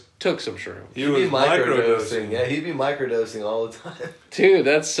 Like, just took some shrooms. He He'd was be microdosing. microdosing. Yeah, he'd be microdosing all the time. Dude,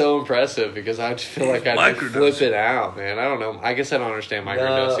 that's so impressive because I feel like I'd just flip Microdosing. it out, man. I don't know. I guess I don't understand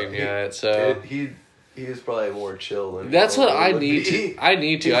microdosing yet, so... He was probably more chill than That's what I would need be. to. I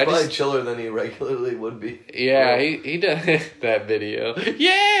need to. He's I probably just. chiller than he regularly would be. Yeah, he does that video.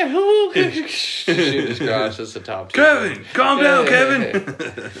 Yeah, whoo! Jesus Christ, that's the top. Kevin, calm down,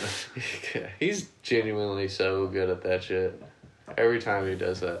 Kevin. He's genuinely so good at that shit. Every time he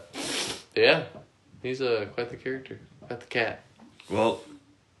does that. Yeah. He's quite the character. Quite the cat. Well,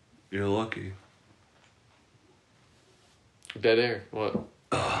 you're lucky. Dead air. What?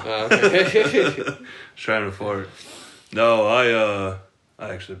 Okay. Trying to fart. No, I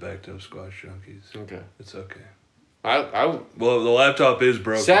actually backed up Squash Junkies. Okay. It's okay. Well, the laptop is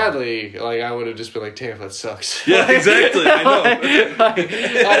broken. sadly, like, I would have just been like, damn, that sucks. Yeah, exactly. I know.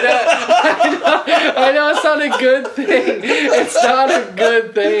 I know it's not a good thing. It's not a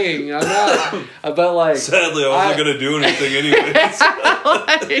good thing. I'm not. But, like... Sadly, I wasn't going to do anything anyways.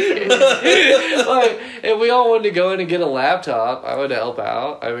 like, if we all wanted to go in and get a laptop, I would help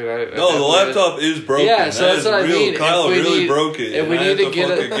out. I mean, No, the laptop is broken. Yeah, so that that's what I real. mean. Kyle really broke it. If we need to get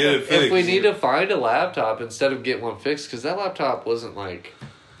it fixed. if we need to find a laptop instead of get one fixed, because that laptop wasn't like...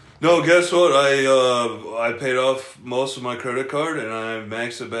 No, guess what? I paid off most of my credit card and I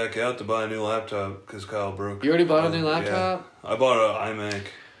maxed it back out to buy a new laptop because Kyle broke it. You already bought a new laptop? Yeah. I bought an iMac.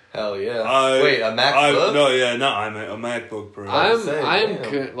 Hell yeah. Wait, a MacBook? Not iMac, a MacBook Pro.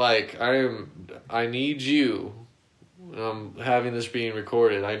 I need you. I'm having this being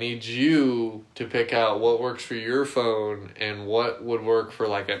recorded. I need you to pick out what works for your phone and what would work for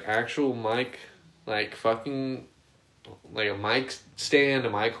like an actual mic, like fucking, like a mic stand, a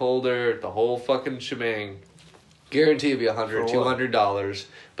mic holder, the whole fucking shebang. Guarantee it'd be $100, $200,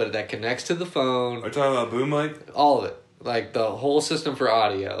 but that connects to the phone. Are you talking about boom mic? All of it. Like the whole system for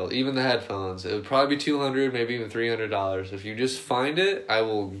audio, even the headphones. It would probably be $200, maybe even $300. If you just find it, I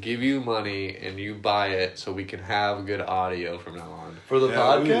will give you money and you buy it so we can have good audio from now on. For the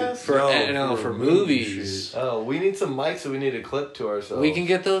podcast? For movies. Oh, we need some mics so we need a clip to ourselves. We can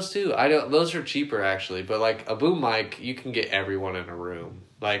get those too. Those are cheaper actually, but like a boom mic, you can get everyone in a room.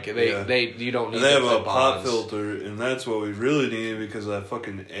 Like you don't need. And they have a pop filter, and that's what we really needed because of that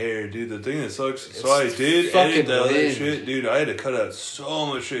fucking air, dude. The thing that sucks. So I did edit that other shit, dude. I had to cut out so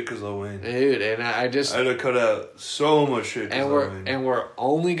much shit because of the wind, dude. And I had to cut out so much shit. And we're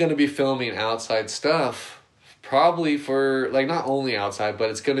only gonna be filming outside stuff. Probably for, like, not only outside,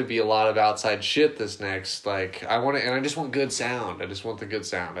 but it's going to be a lot of outside shit this next, like, I just want good sound. I just want the good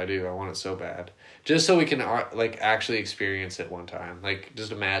sound. I do. I want it so bad. Just so we can, like, actually experience it one time. Like,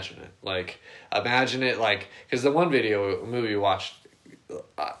 just imagine it. Like, because the one movie we watched,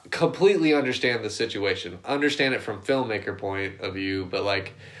 completely understand the situation. Understand it from filmmaker point of view, but,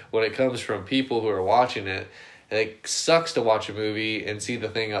 like, when it comes from people who are watching it, it sucks to watch a movie and see the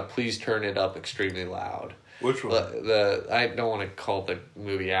thing up, please turn it up extremely loud. Which one? I don't want to call the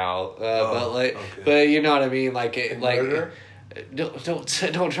movie out, but you know what I mean. Like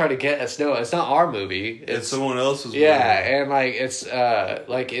don't try to guess. No, it's not our movie. It's someone else's. Yeah, movie. And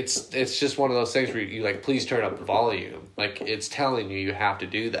like it's just one of those things where you like please turn up the volume. Like it's telling you have to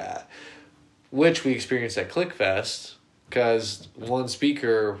do that, which we experienced at ClickFest because one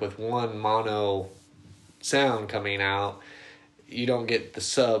speaker with one mono sound coming out. You don't get the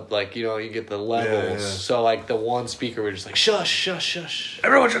sub, like, you know, you get the levels. Yeah. So, like, the one speaker, we're just like, shush, shush, shush.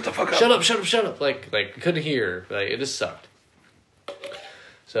 Everyone shut the fuck up. Shut up, shut up, shut up. Like couldn't hear. Like, it just sucked.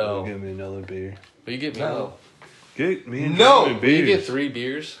 So. Give me another beer. But you get me no. Get me no. beers. You get 3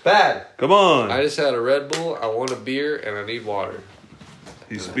 beers. Bad. Come on. I just had a Red Bull, I want a beer, and I need water.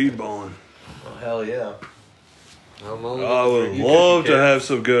 He's speedballing. Oh, hell yeah. I would love to have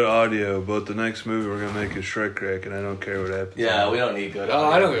some good audio, but the next movie we're going to make is Shrek Crack, and I don't care what happens. Yeah, we don't need good audio.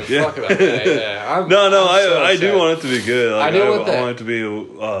 I don't give a fuck about that. Yeah. I do want it to be good. Like, I want it to be...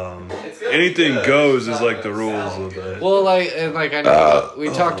 anything goes is like the rules of that. Well, I know we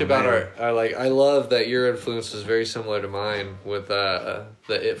talked about our I love that your influence is very similar to mine with the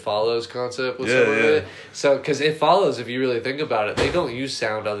It Follows concept with some of it. So, because It Follows, if you really think about it, they don't use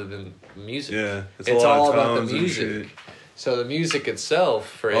sound other than music. Yeah, it's all about the music. So the music itself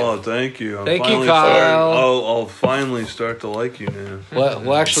for it. Thank you. Thank you, Kyle. I'll finally start to like you now.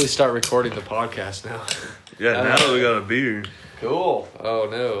 We'll actually start recording the podcast now. Yeah, now that we got a beer. Cool. Oh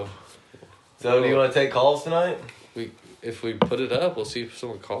no. So do you want to take calls tonight? If we put it up, we'll see if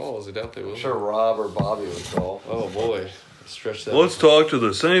someone calls. I doubt they will. I'm sure Rob or Bobby would call. Oh boy. Stretch that. Let's talk to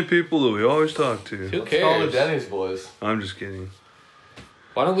the same people that we always talk to. Who cares? Call the Denny's boys. I'm just kidding.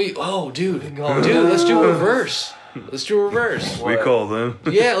 Why don't we... Oh, dude, let's do reverse. Let's do reverse. We call them?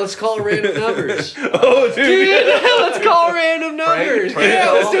 Yeah, let's call random numbers. Oh, dude. Let's call random numbers.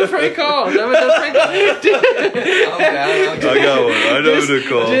 Let's do prank calls. I'm down. I got one. I know who to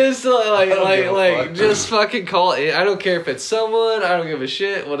call. Just just fucking call it. I don't care if it's someone. I don't give a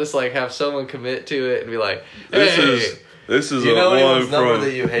shit. We'll just have someone commit to it and be like, hey. This is one from...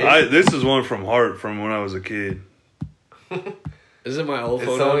 That you hate? This is one from Heart from when I was a kid. Is it my old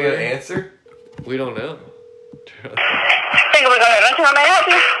phone? Is someone going to answer? We don't know. Thank you for calling. How may I help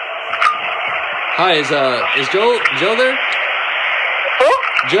you? Hi, is Joe there? Who?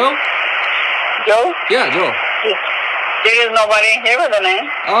 Joe? Joe? Yeah, Joe. There is nobody here with the name.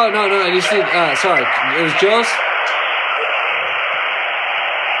 Oh no, I just need. Sorry, it was Joe's.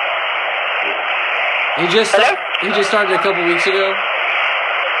 Hello? He just started a couple weeks ago.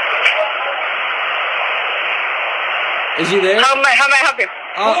 Is he there? How may I help you?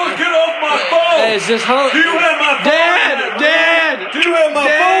 Oh, get off my phone! Is this home? Do you have my phone? Dad! Do you have my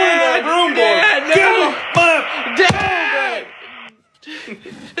phone in that room, boy? Dad, no. Get off my Dad!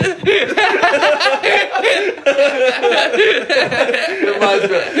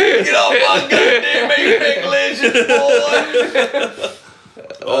 Get off my goddamn big legend, boy.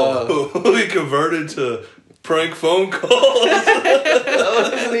 Oh, we converted to prank phone calls.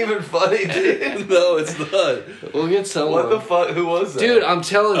 That wasn't even funny, dude. No, it's not. We'll get someone. What the fuck? Who was that? Dude, I'm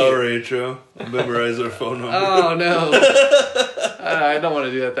telling you. Our intro. Memorize our phone number. Oh no. I don't want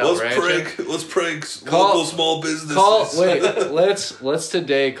to do that way. Let's prank local small businesses. Let's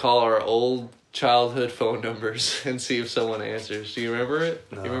today call our old childhood phone numbers and see if someone answers. Do you remember it?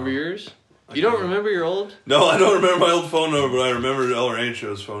 No. You remember yours? You don't remember your old? No, I don't remember my old phone number, but I remember El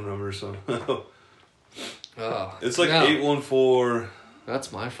Rancho's phone number, so. Oh. It's like no. 814.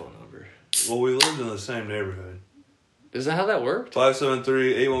 That's my phone number. Well, we lived in the same neighborhood. Is that how that worked?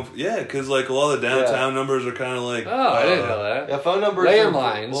 573-814. Yeah, because like a lot of the downtown numbers are kind of like. Oh, I didn't know that. Yeah, phone numbers.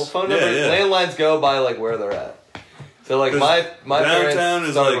 Landlines. Phone numbers. Yeah. Landlines go by like where they're at. So like my downtown parents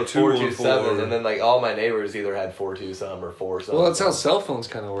is started like with 427, 214. and then like all my neighbors either had 42 some or 4 some. Well, that's how cell phones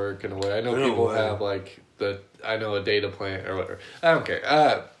kind of work in a way. I know In a people way. have like I know a data plan or whatever. I don't care.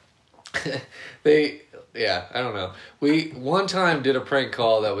 I don't know. We one time did a prank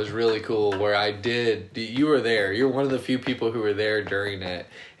call that was really cool where you were there. You're one of the few people who were there during it.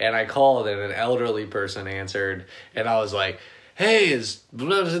 And I called and an elderly person answered and I was like, hey, is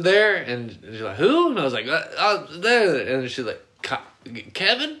there? And she's like, who? And I was like, there. And she's like,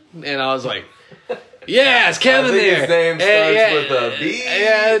 Kevin? And I was like, yeah, it's Kevin I think there. his name starts with a B.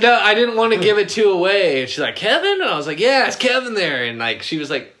 Yeah, no, I didn't want to give it two away. And she's like, Kevin? And I was like, yeah, it's Kevin there. And like, she was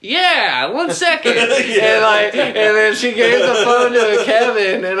like, yeah, 1 second. And then she gave the phone to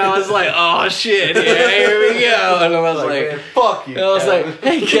Kevin. And I was like, oh shit, yeah, here we go. And I was like, man, fuck you. and I was Kevin. like,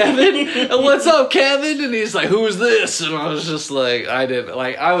 hey Kevin, what's up, Kevin? And he's like, who's this? And I was just like,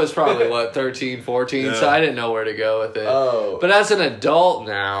 I was probably 13, 14, so I didn't know where to go with it. Oh. But as an adult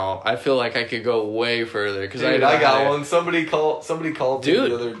now, I feel like I could go way further because Dude, I got one. Somebody called me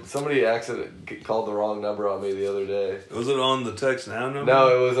Dude. the other. Somebody called the wrong number on me the other day. Was it on the text now number? No,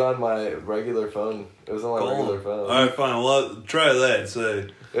 it was on my regular phone. It was on my regular phone. Alright, fine. Well, try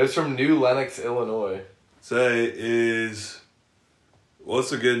that. It was from New Lenox, Illinois.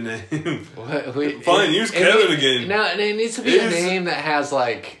 What's a good name? Fine, use Kevin again. No, it needs to be a name that has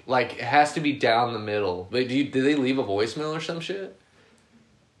like it has to be down the middle. But did they leave a voicemail or some shit?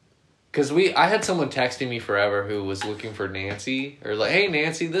 Because I had someone texting me forever who was looking for Nancy or like, hey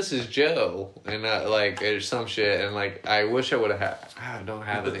Nancy, this is Joe, and like or some shit, and like I wish I would have had. I don't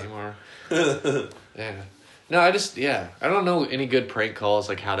have it anymore. Yeah. No, I don't know any good prank calls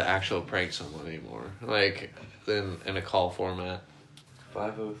like how to actually prank someone anymore. Like in a call format.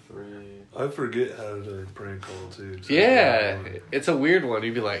 503. I forget how to prank call too. So Yeah, it's a weird one.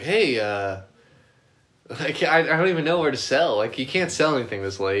 You'd be like, hey, like I don't even know where to sell. Like you can't sell anything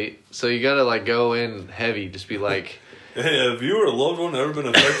this late, so you gotta like go in heavy. Just be like, hey, have you or a loved one ever been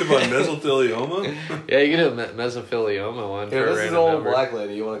affected by mesothelioma? yeah, you can do a mesothelioma one. Here, for a this is an random old number. black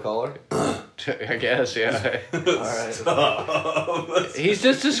lady. You want to call her? I guess, yeah. Alright. Stop. He's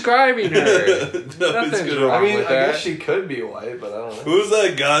just describing her. It's Nothing's gonna- wrong I mean, with I that. guess she could be white, but I don't know. Who was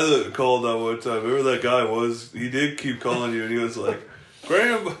that guy that called that one time? Whoever that guy was, he did keep calling you, and he was like,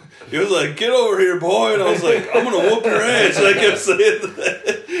 Graham, he was like, get over here, boy. And I was like, I'm going to whoop your ass. And I kept saying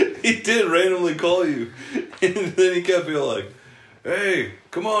that. He did randomly call you. And then he kept being like, hey,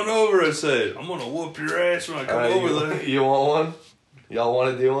 come on over. I said, I'm going to whoop your ass when I come over there. You want one? Y'all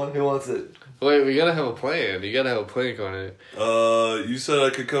want to do one? Who wants it? Wait, we gotta have a plan. You gotta have a plan going in. You said I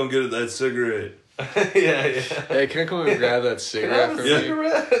could come get that cigarette. yeah. Hey, can I come over and grab that cigarette from you?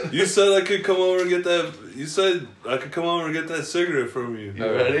 Cigarette. You said I could come over and get that. You said I could come over and get that cigarette from you. You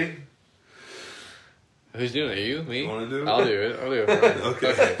ready? Who's doing it? You? Me? You wanna do it? I'll do it. I'll do it. For you.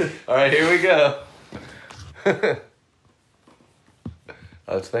 Okay. All right, here we go.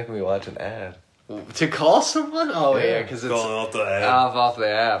 Oh, it's making me watch an ad. To call someone? Oh Yeah. yeah, because it's Calling off the app. off the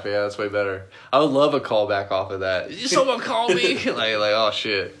app. Yeah, that's way better. I would love a call back off of that. Someone call me. like oh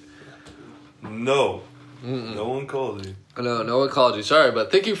shit. No. No one called you. No one called you. Sorry,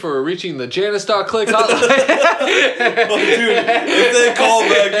 but thank you for reaching the Janice.click hotline. Oh, dude, if they call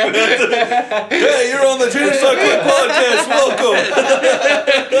back, you have to. Hey, you're on the Janice.click podcast.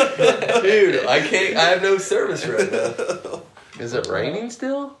 Welcome. Dude, I have no service right now. Is it raining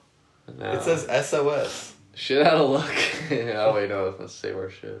still? No. It says SOS. Shit out of luck. Oh, wait, no. Let's save our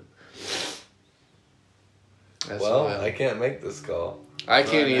shit. Well, I can't make this call. I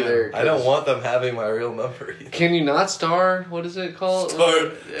can't either. I don't want them having my real number either. Can you not star? What is it called? Star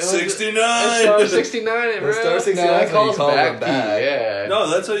 69. Star 69. Well, star 69 No, is when you call them back. back. Yeah. No,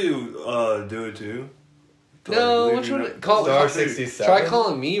 that's how you do it too. No, Like, which leave one? your- Star 67. Try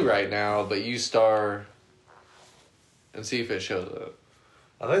calling me right now, but you star and see if it shows up.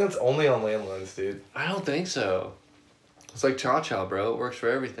 I think it's only on landlines, dude. I don't think so. It's like Cha Cha, bro. It works for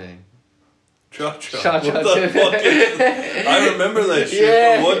everything. Cha-cha. Cha-cha. What the fuck is it? I remember that shit.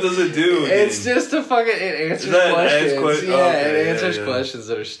 Yeah. But what does it do again? It's just a fucking. It answers Is that an questions. question? Yeah, Okay, it answers yeah. questions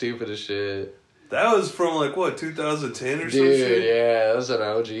that are stupid as shit. That was from like what, 2010 or some Dude, shit? yeah, that was an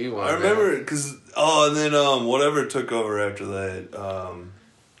OG one. I remember because and then whatever took over after that.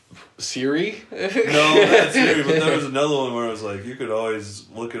 Siri? No, not Siri, but there was another one where it was like you could always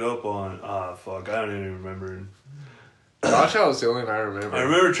look it up on. Fuck, I don't even remember. Cha Cha was the only one I remember. I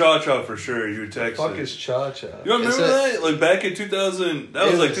remember Cha Cha for sure. You would text Fuck it. is Cha-Cha? You remember that? Like back in 2000, that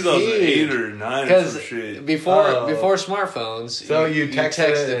was It like was 2008 huge. or 9 or Because some shit. before Oh. smartphones, So you text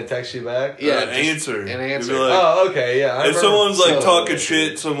it and it texts you back? Yeah, An answer. an You'd be answer. like, Oh, okay, yeah. I if remember- someone's like So- talking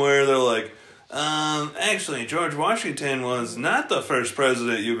shit somewhere, they're like, actually, George Washington was not the first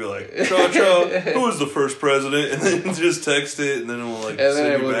president. You'd be like, Cha-Cha, who was the first president? And then just text it, and then it will like and then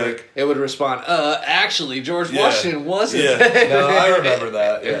send you back. it would respond, actually, George Yeah. Washington wasn't. Yeah. No, I remember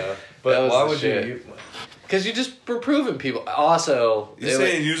that, yeah. That But was why the would shit. you... Because you just were proving people. Also, You're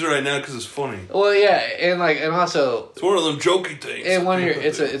saying use it right now because it's funny. well, yeah, and also, It's one of them jokey things. and when you're,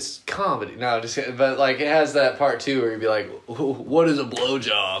 it's comedy. No, just but like it has that part too where you'd be like, "What is a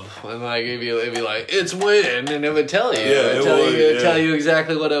blowjob?" And like it'd be like, "It's when," and it would tell you. Yeah, It'd it tell would, you, yeah. tell you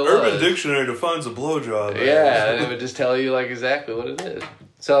exactly what it Urban was. Dictionary defines a blowjob. Yeah, and it would just tell you like exactly what it is.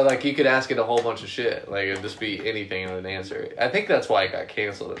 So like you could ask it a whole bunch of shit. Like it'd just be anything and it would answer it. I think that's why it got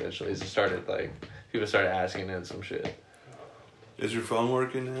canceled eventually. Is it started like people started asking it some shit. Is your phone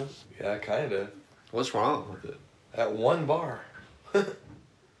working now? Yeah, kinda. What's wrong with it? At one bar.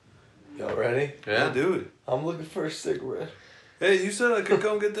 Y'all ready? Yeah, do it. I'm looking for a cigarette. Hey, you said I could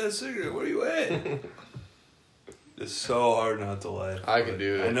come get that cigarette. Where you at? It's so hard not to laugh. I can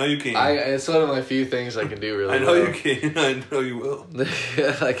do it. I know you can. It's one of my few things I can do really I know well. you can. I know you will.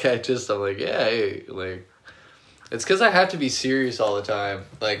 Like I'm like, yeah, hey, like it's because I have to be serious all the time,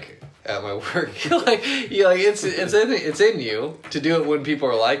 like at my work. It's in you to do it when people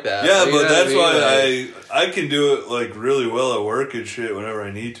are like that. Yeah, Like, you but know what I that's mean? why Like, I can do it like really well at work and shit whenever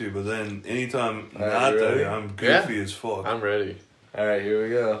I need to. But then anytime not really? there, I'm goofy as fuck. I'm ready. Alright, here we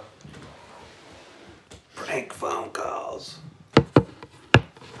go. Prank phone calls.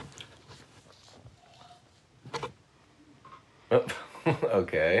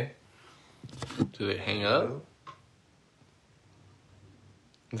 Okay. Did it hang up?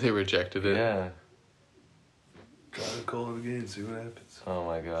 They rejected it. Yeah. Try to call it again and see what happens. Oh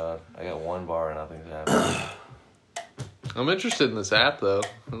my god. I got one bar and nothing's happening. I'm interested in this app though.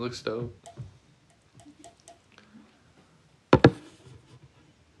 It looks dope.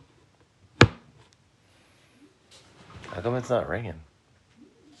 How come it's not ringing?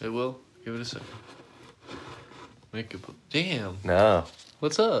 It will. Give it a second. Make it. Damn. No.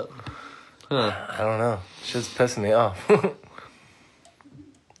 What's up? Huh. I don't know. Shit's pissing me off.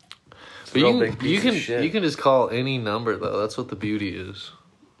 But you can just call any number though. That's what the beauty is.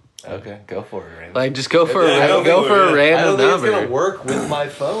 Okay, go for it, Raymond. Like just go for Yeah, go for a I random don't think it's number. gonna work with my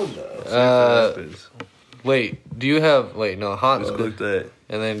phone though. Wait. Do you have? Wait. No. Hogs. Look at that.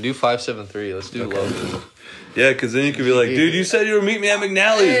 And then do 573. Let's do Logan. Yeah, because then you could be like, dude, you said you were meet me at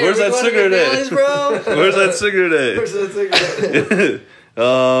McNally's. Hey, Where's are we that going to cigarette McNally's, at? bro? Where's that cigarette at? Where's that cigarette?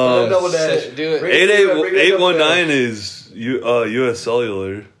 Um, Do it. 819 is U.S.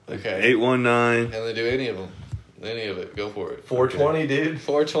 Cellular. Okay. 819. And then do any of them. Any of it. Go for it. 420, dude.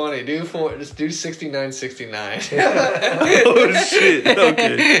 420. Just do 6969. Oh shit.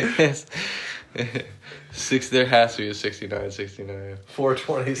 Okay. There has to be a 6969.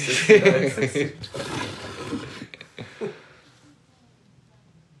 420, 69.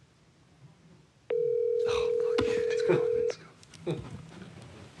 Oh, fuck yeah. Let's go.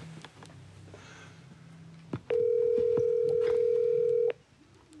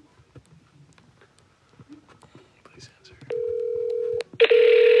 Please answer.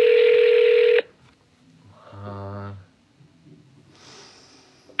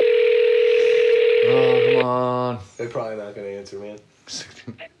 on. They're probably not gonna answer, man.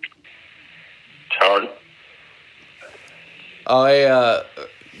 Howard. Oh, hey,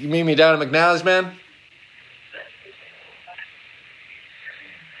 you meet me down at McNally's, man?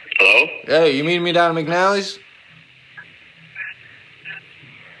 Hello? Hey, you meeting me down at McNally's?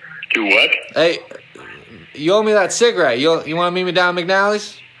 Do what? Hey, you owe me that cigarette. You want to meet me down at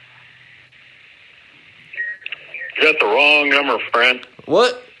McNally's? You got the wrong number, friend.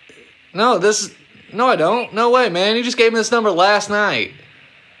 What? No, no, I don't. No way, man. You just gave me this number last night.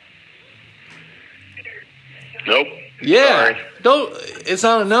 Nope. Yeah. Sorry. Don't. It's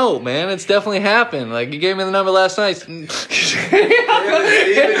not a no, man. It's definitely happened. Like, you gave me the number last night. Steven, you should have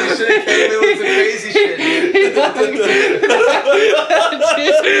came in with some crazy shit, dude.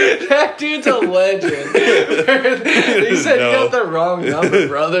 That dude's a legend. He said you got the wrong number,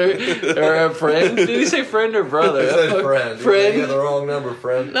 brother. Or a friend. Did he say friend or brother? He said friend. Friend? You got the wrong number,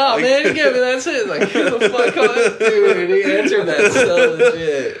 friend. No, man, he gave me that shit. Like, who the fuck on? Dude, he answered that so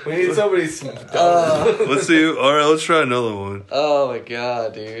legit. We need somebody. Let's see. All right, let's try another one. Oh my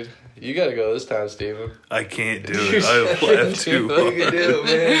god, dude. You gotta go this time, Steven. I can't do it. I laugh too You hard. can do it,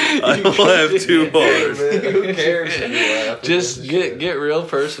 man. I laugh too hard. Man, who cares if you laugh? Just get real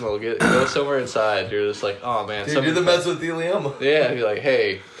personal. Go somewhere inside. You're just like, oh man. Dude, do the mesothelioma. Yeah, you're like,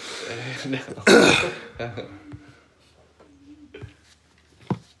 hey. No.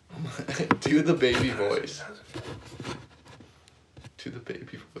 Do the baby voice. Do the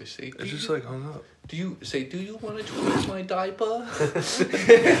baby voice. Say, It's just like hung up. do you want to change my diaper?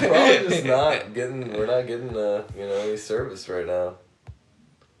 Probably just not getting. We're not getting any service right now.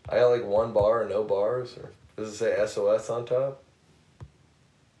 I got like one bar or no bars, or does it say SOS on top?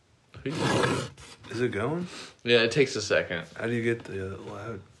 Is it going? Yeah, it takes a second. How do you get the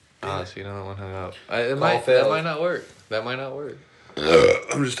loud? So you know that one hung up. Call That failed. might not work. That might not work.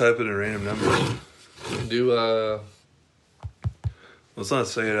 I'm just typing in random numbers. Let's not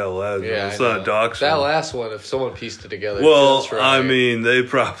say it out loud. Yeah, Let's I not know. dox That them. last one, if someone pieced it together. Well, feels right. I mean, they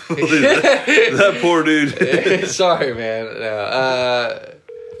probably that poor dude. Sorry, man. No,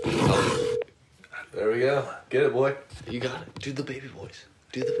 There we go. Get it, boy. you got it. Do the baby voice.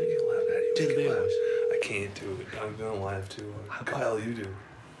 Do the baby voice. Do the baby voice. I can't do it. I'm gonna laugh too hard. Kyle, you do.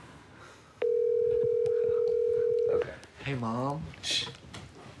 Okay. Hey, mom. Shh.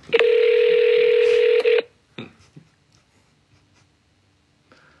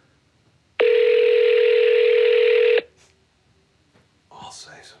 I'll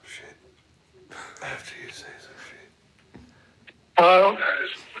say some shit after you say some shit. Hello?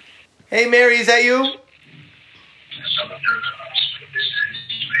 Hey, Mary, is that you?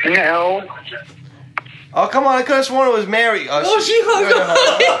 No. Oh, come on! I could have sworn it was Mary. Oh, she hung up.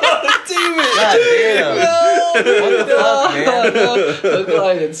 God damn! What the fuck, man? Look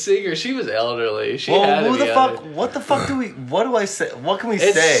like a singer. She was elderly. She had Well, to who be the fuck? elderly. What the fuck do we? What do I say? What can we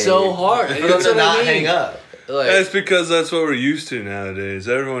It's say? so hard. for them That's to what I not mean. hang up. Like, That's because that's what we're used to nowadays.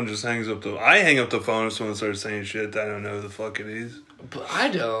 Everyone just hangs up the. I hang up the phone if someone starts saying shit that I don't know who the fuck it is. but I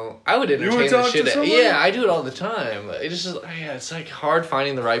don't. I would would entertain the talk to shit. somebody? Yeah, I do it all the time. It's just it's like hard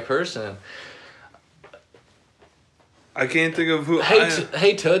finding the right person. I can't think of who.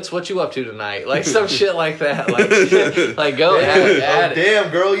 Hey Toots, what you up to tonight? Like some shit like that. Like go Damn, at it. damn,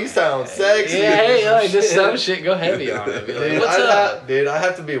 girl, you sound sexy. Yeah, hey, like just some shit. Go heavy on it. Be like, Dude, what's up? Dude, I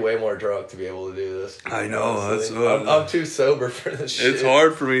have to be way more drunk to be able to do this. I know, honestly. that's what- I'm too sober for this shit. It's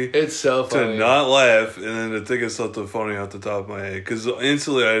hard for me It's so funny. to not laugh and then to think of something funny off the top of my head. Because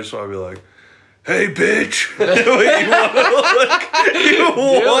instantly I just want to be like, hey, bitch. You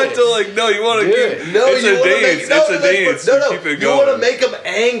want to, like, no, you want to Do keep. it. No, it's you a want to dance. make It's a dance. no, to no. keep it You going. want to make them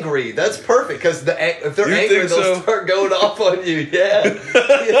angry. That's perfect because if they're You angry, think they'll so? start going off on you. Yeah,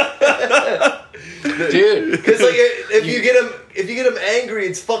 Dude. because like if you get them angry,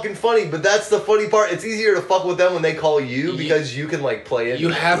 it's fucking funny. But that's the funny part. It's easier to fuck with them when they call you because you can like play it. You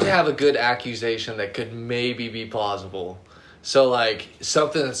have to have a good accusation that could maybe be plausible. So like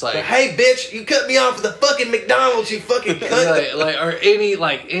something that's like, Hey, bitch! You cut me off at the fucking McDonald's. You fucking cut. or any.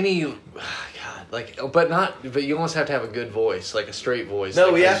 But you almost have to have a good voice, like a straight voice. No,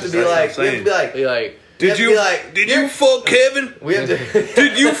 like, we that's have to just be that's like. what I'm We have to be like. be like, Did to you be like, did you fuck Kevin? We have to.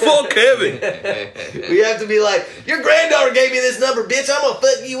 Did you fuck Kevin? We have to be like, your granddaughter gave me this number, bitch. I'm gonna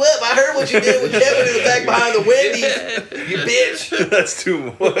fuck you up. I heard what you did with Kevin in the back behind the Wendy's. You bitch. That's too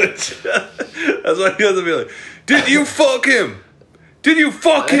much. That's why you have to be like, did you fuck him? Did you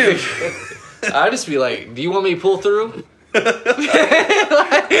fuck him? I'd just be like, do you want me to pull through?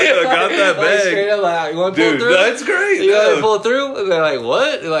 I got that Like, bag. straight up, like, you want to pull Dude, through? that's great. You want no. to pull through? And they're like,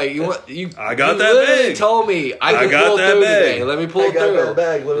 what? Like, you want you? I got you that literally bag. told me I could got pull that through bag. today. Let me pull I got through. that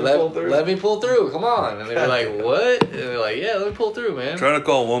bag. Let me pull through. Let me pull through. Come on. And they were like, what? And they're like, yeah, let me pull through, man. Try to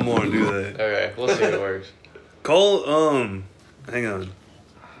call one more and do that. Okay, we'll see if it works. Call, hang on.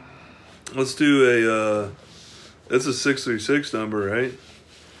 Let's do it's a 636 number, right?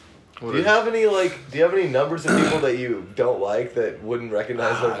 Do you have any numbers of people that you don't like that wouldn't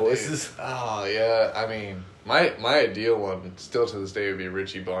recognize their voices? Dude. Oh yeah, I mean, my ideal one still to this day would be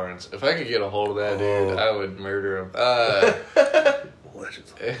Richie Barnes. If I could get a hold of that dude, I would murder him.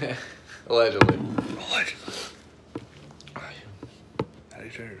 Allegedly. Allegedly. Allegedly. How do you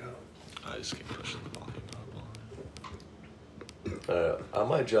turn it up? I just keep pushing the volume up. I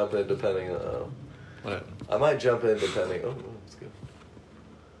might jump in depending on. What? I might jump in depending. Oh, that's good.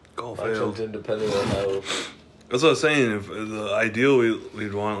 Call I jumped failed. in depending on how. That's what I was saying. If the ideal,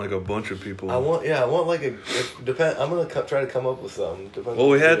 we'd want like a bunch of people. I want like a. I'm gonna try to come up with something. Depends Well,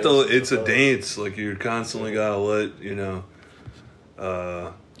 on we the had to. situation. It's a dance. Like you constantly gotta let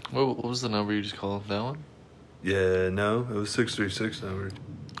What was the number you just called? That one? Yeah, no, it was 636 number.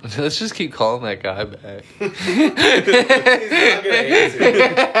 Let's just keep calling that guy back. He's not gonna answer.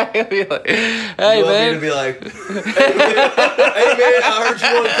 Be like, You hey want me man. to be like, hey man, I heard you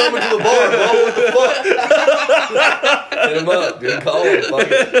want to come into the bar, bro. What the fuck? Hit him up, dude. Call him. Fuck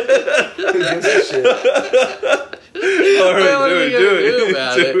it. Who gives a shit? All right, What are we do gonna it. do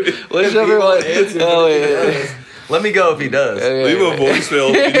about Do it? it. Whichever one. Answer, Oh but if he yeah. does, let me go if he does. Leave a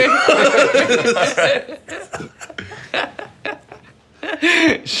voicemail.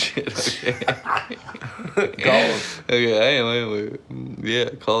 Shit. Okay. Call him. Okay, I am. Yeah,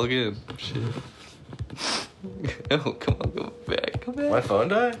 call again. Shit. Oh, come on, go back. Come back. My phone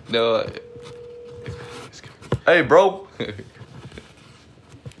died? No. Hey, bro.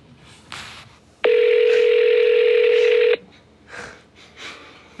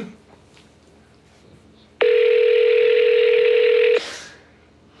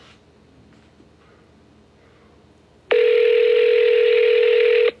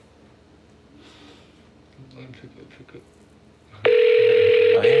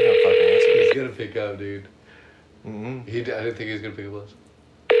 I ain't gonna fucking answer He's this. gonna pick up, dude. Mm-hmm. I didn't think he was gonna pick up us.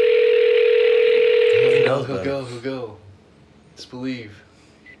 He knows He'll better. go. He'll go. Just believe.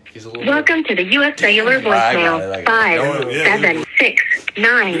 He's a little. Welcome to the U.S. Cellular I got it, voicemail. I got it. 5, Yeah, 7, 6,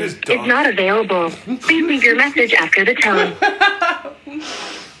 9 You're is just dumb. not available. Please leave your message after the tone.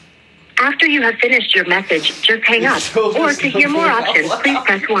 After you have finished your message, just hang up. Or to hear more options, please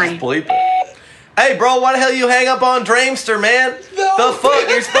press 1. Bleep it. Hey, bro, why the hell you hang up on Dreamster, man? The fuck?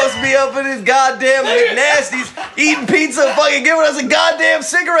 You're supposed to be up in his goddamn McNasty's eating pizza, fucking giving us a goddamn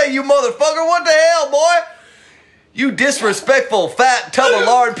cigarette, you motherfucker. What the hell, boy? You disrespectful, fat, tub of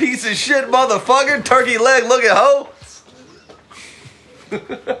lard piece of shit, motherfucker. Turkey leg looking hoe.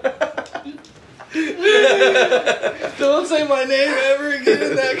 Don't say my name ever again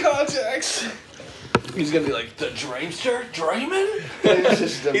in that context. He's gonna be like, the Dreamster? Dreamin'?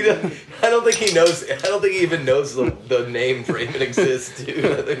 I don't think he knows. I don't think he even knows the name for even exists, dude.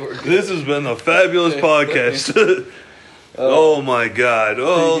 I think we're good. This has been a fabulous podcast. Oh my god.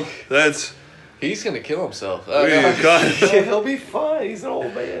 Oh, that's. He's gonna kill himself. God. He'll be fine. He's an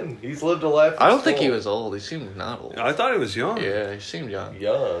old man. He's lived a life. I don't think he full. was old. He seemed not old. I thought he was young. Yeah, he seemed young.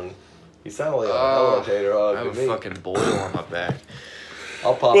 young. He sounded like a hell of a tater hog I have to a me. fucking boil on my back.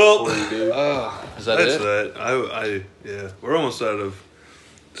 I'll pop Well- it for you, dude. Is that That's it? that. Yeah. We're almost out of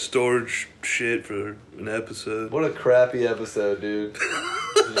storage shit for an episode. What a crappy episode, dude.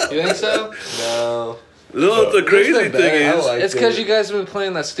 You think so? No. No, the crazy been better. thing I is, like It's because you guys have been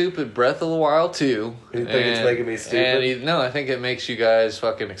playing that stupid Breath of the Wild 2. You think it's making me stupid? And no, I think it makes you guys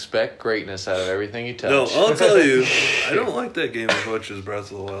fucking expect greatness out of everything you touch. no, I'll tell you, I don't like that game as much as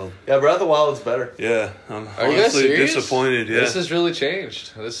Breath of the Wild. Yeah, Breath of the Wild's better. Yeah, I'm Are you guys honestly serious? disappointed. Yeah, This has really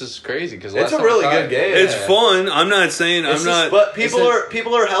changed. This is crazy because It's a really good game. it's fun. I'm not saying It's I'm just- not. But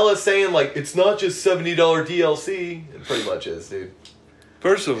people are hella saying like it's not just $70 DLC. It pretty much is, dude.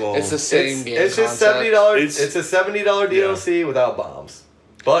 First of all, It's the same game. It's just concept. $70. It's a $70 DLC without bombs,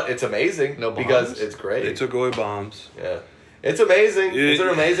 but it's amazing No because bombs? it's great. they took away bombs. Yeah, it's amazing. It's an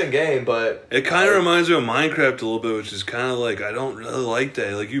It- amazing game, but It kind of reminds me of Minecraft a little bit, which is kind of like I don't really like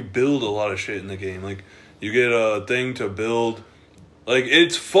that. Like you build a lot of shit in the game. Like you get a thing to build. Like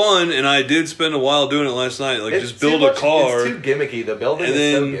it's fun, and I did spend a while doing it last night. Like it's just build too a much- car. It's too gimmicky. The building And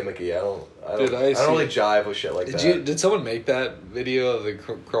is so then- gimmicky. I don't Dude, I see- really jive with shit like that. Did someone make that video of the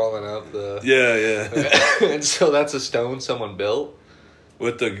crawling up the? Yeah, yeah. And so that's a stone someone built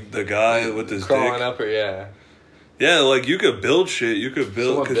With the guy with his crawling dick. up, or yeah. Yeah, like you could build shit. You could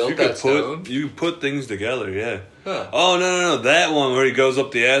build Someone because built you could put things together. Yeah. Huh. Oh no! That one where he goes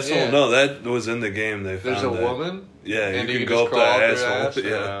up the asshole. Yeah. No, that was in the game. They found There's a that. woman. Yeah, And you can just go up the crawl through asshole. ass?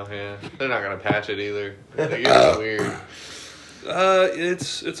 Yeah. Oh, yeah. They're not gonna patch it either. It's weird.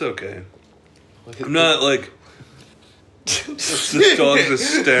 It's okay. I'm not like. This dog's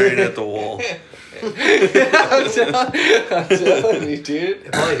just staring at the wall. I'm telling you, dude.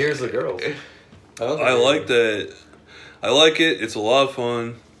 It probably hears the girls. I like that. I like it. It's a lot of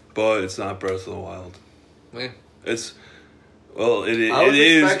fun, but it's not Breath of the Wild. Man. It's well, it is.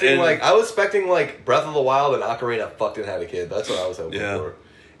 I was expecting like Breath of the Wild and Ocarina fucking had a kid. That's what I was hoping for.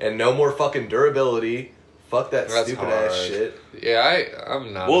 And no more fucking durability. Fuck that stupid ass shit. Yeah,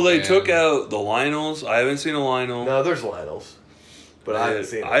 I'm not. Well, they took out the Lionels. I haven't seen a Lionel. No, there's Lionels, but I haven't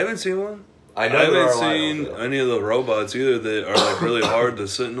seen. I haven't seen one. I know I there haven't are seen Lionels, any of the robots either that are like really hard, the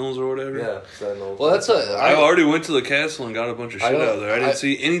Sentinels or whatever. Yeah, Sentinels. Well, that's I already went to the castle and got a bunch of shit out there. I didn't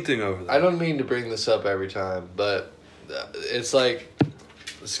see anything over there. I don't mean to bring this up every time, but it's like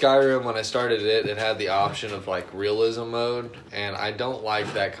Skyrim, when I started it, it had the option of like realism mode, and I don't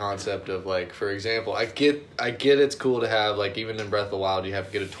like that concept of like, for example, I get it's cool to have like, even in Breath of the Wild, you have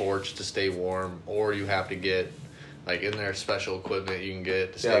to get a torch to stay warm, or you have to get like in there special equipment you can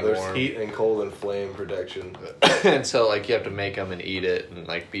get to stay warm. Yeah, there's heat and cold and flame protection. And so like you have to make them and eat it and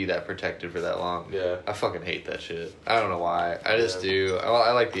like be that protected for that long. Yeah. I fucking hate that shit. I don't know why. I just do.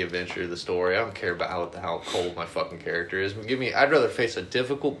 I like the adventure of the story. I don't care about how cold my fucking character is. I'd rather face a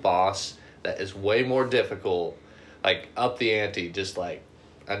difficult boss that is way more difficult, like up the ante, just like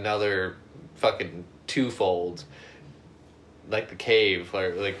another fucking twofold. Like the cave,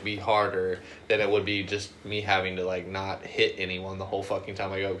 or like be harder than it would be just me having to like not hit anyone the whole fucking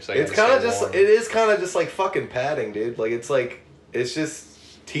time I go. Cause it's kind of just, it is kind of just like fucking padding, dude. Like it's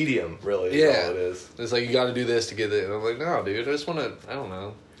just tedium, really. Is all it is. It's like you got to do this to get it, and I'm like, no, dude. I just want to. I don't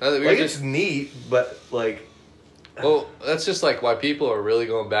know. Like it's neat, but like. Well, that's just like why people are really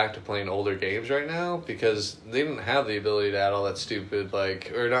going back to playing older games right now, because they didn't have the ability to add all that stupid,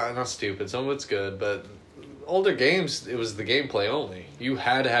 like, or not stupid. Some of it's good, but. Older games, it was the gameplay only. You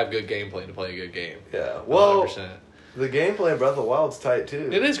had to have good gameplay to play a good game. Yeah, well, 100%. The gameplay in Breath of the Wild's tight too.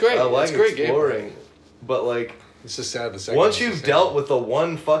 It is great. I like it's great exploring, but like, it's just sad. The second once you've dealt with the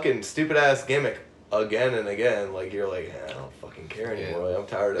one fucking stupid ass gimmick again and again, like you're like, I don't fucking care anymore. Like, I'm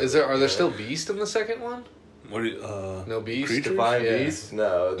tired of. Are there still beasts in the second one? What do you? No beasts. Divine beasts?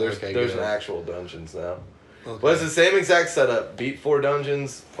 No, there's an actual dungeons now. Okay. But it's the same exact setup. Beat 4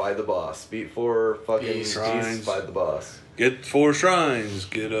 dungeons, fight the boss. Beat 4 fucking beasts, fight the boss. Get 4 shrines.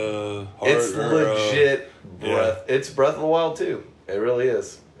 Get a heart. It's legit Breath. Yeah. It's Breath of the Wild too. It really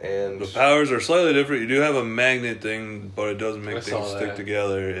is. And the powers are slightly different. You do have a magnet thing, but it doesn't make things stick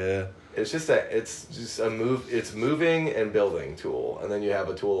together. Yeah. It's just a move. It's moving and building tool, and then you have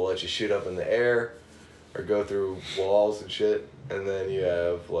a tool to let you shoot up in the air, or go through walls and shit, and then you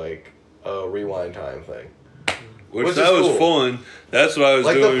have like a rewind time thing. Which that was fun. That's what I was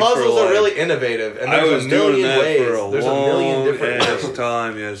doing. Like the puzzles are really innovative, and there's a million ways. There's a million different ways.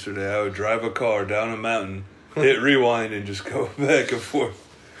 Time yesterday, I would drive a car down a mountain, hit rewind, and just go back and forth.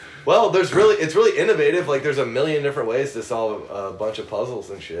 Well, it's really innovative. Like there's a million different ways to solve a bunch of puzzles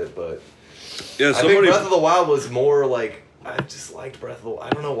and shit. But I think Breath of the Wild was more like, I just liked Breath of the Wild. I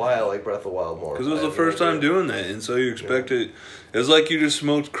don't know why I like Breath of the Wild more. Because it was the first time doing that, and so you expect it. It was like you just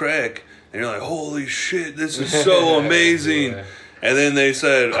smoked crack. And you're like, holy shit, this is so amazing. Yeah. And then they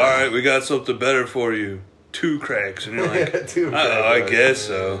said, all right, we got something better for you. 2 cracks. And you're like, I guess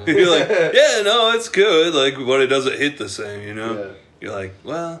so. You're like, yeah, no, it's good. Like, but it doesn't hit the same, you know? Yeah. You're like,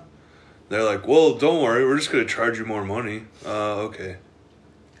 well. They're like, well, don't worry. We're just going to charge you more money. Okay.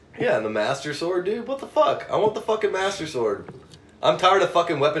 Yeah, and the Master Sword, dude. What the fuck? I want the fucking Master Sword. I'm tired of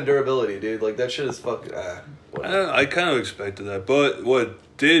fucking weapon durability, dude. Like, that shit is fucking... I kind of expected that. But what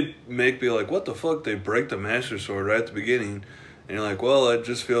did make me like, what the fuck? They break the Master Sword right at the beginning. And you're like, well, it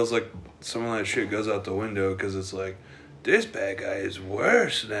just feels like some of that shit goes out the window. Because it's like, this bad guy is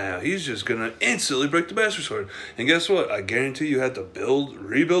worse now. He's just going to instantly break the Master Sword. And guess what? I guarantee you had to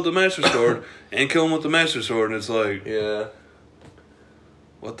rebuild the Master Sword and kill him with the Master Sword. And it's like... Yeah.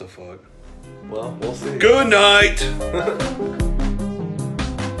 What the fuck? Well, we'll see. Good night!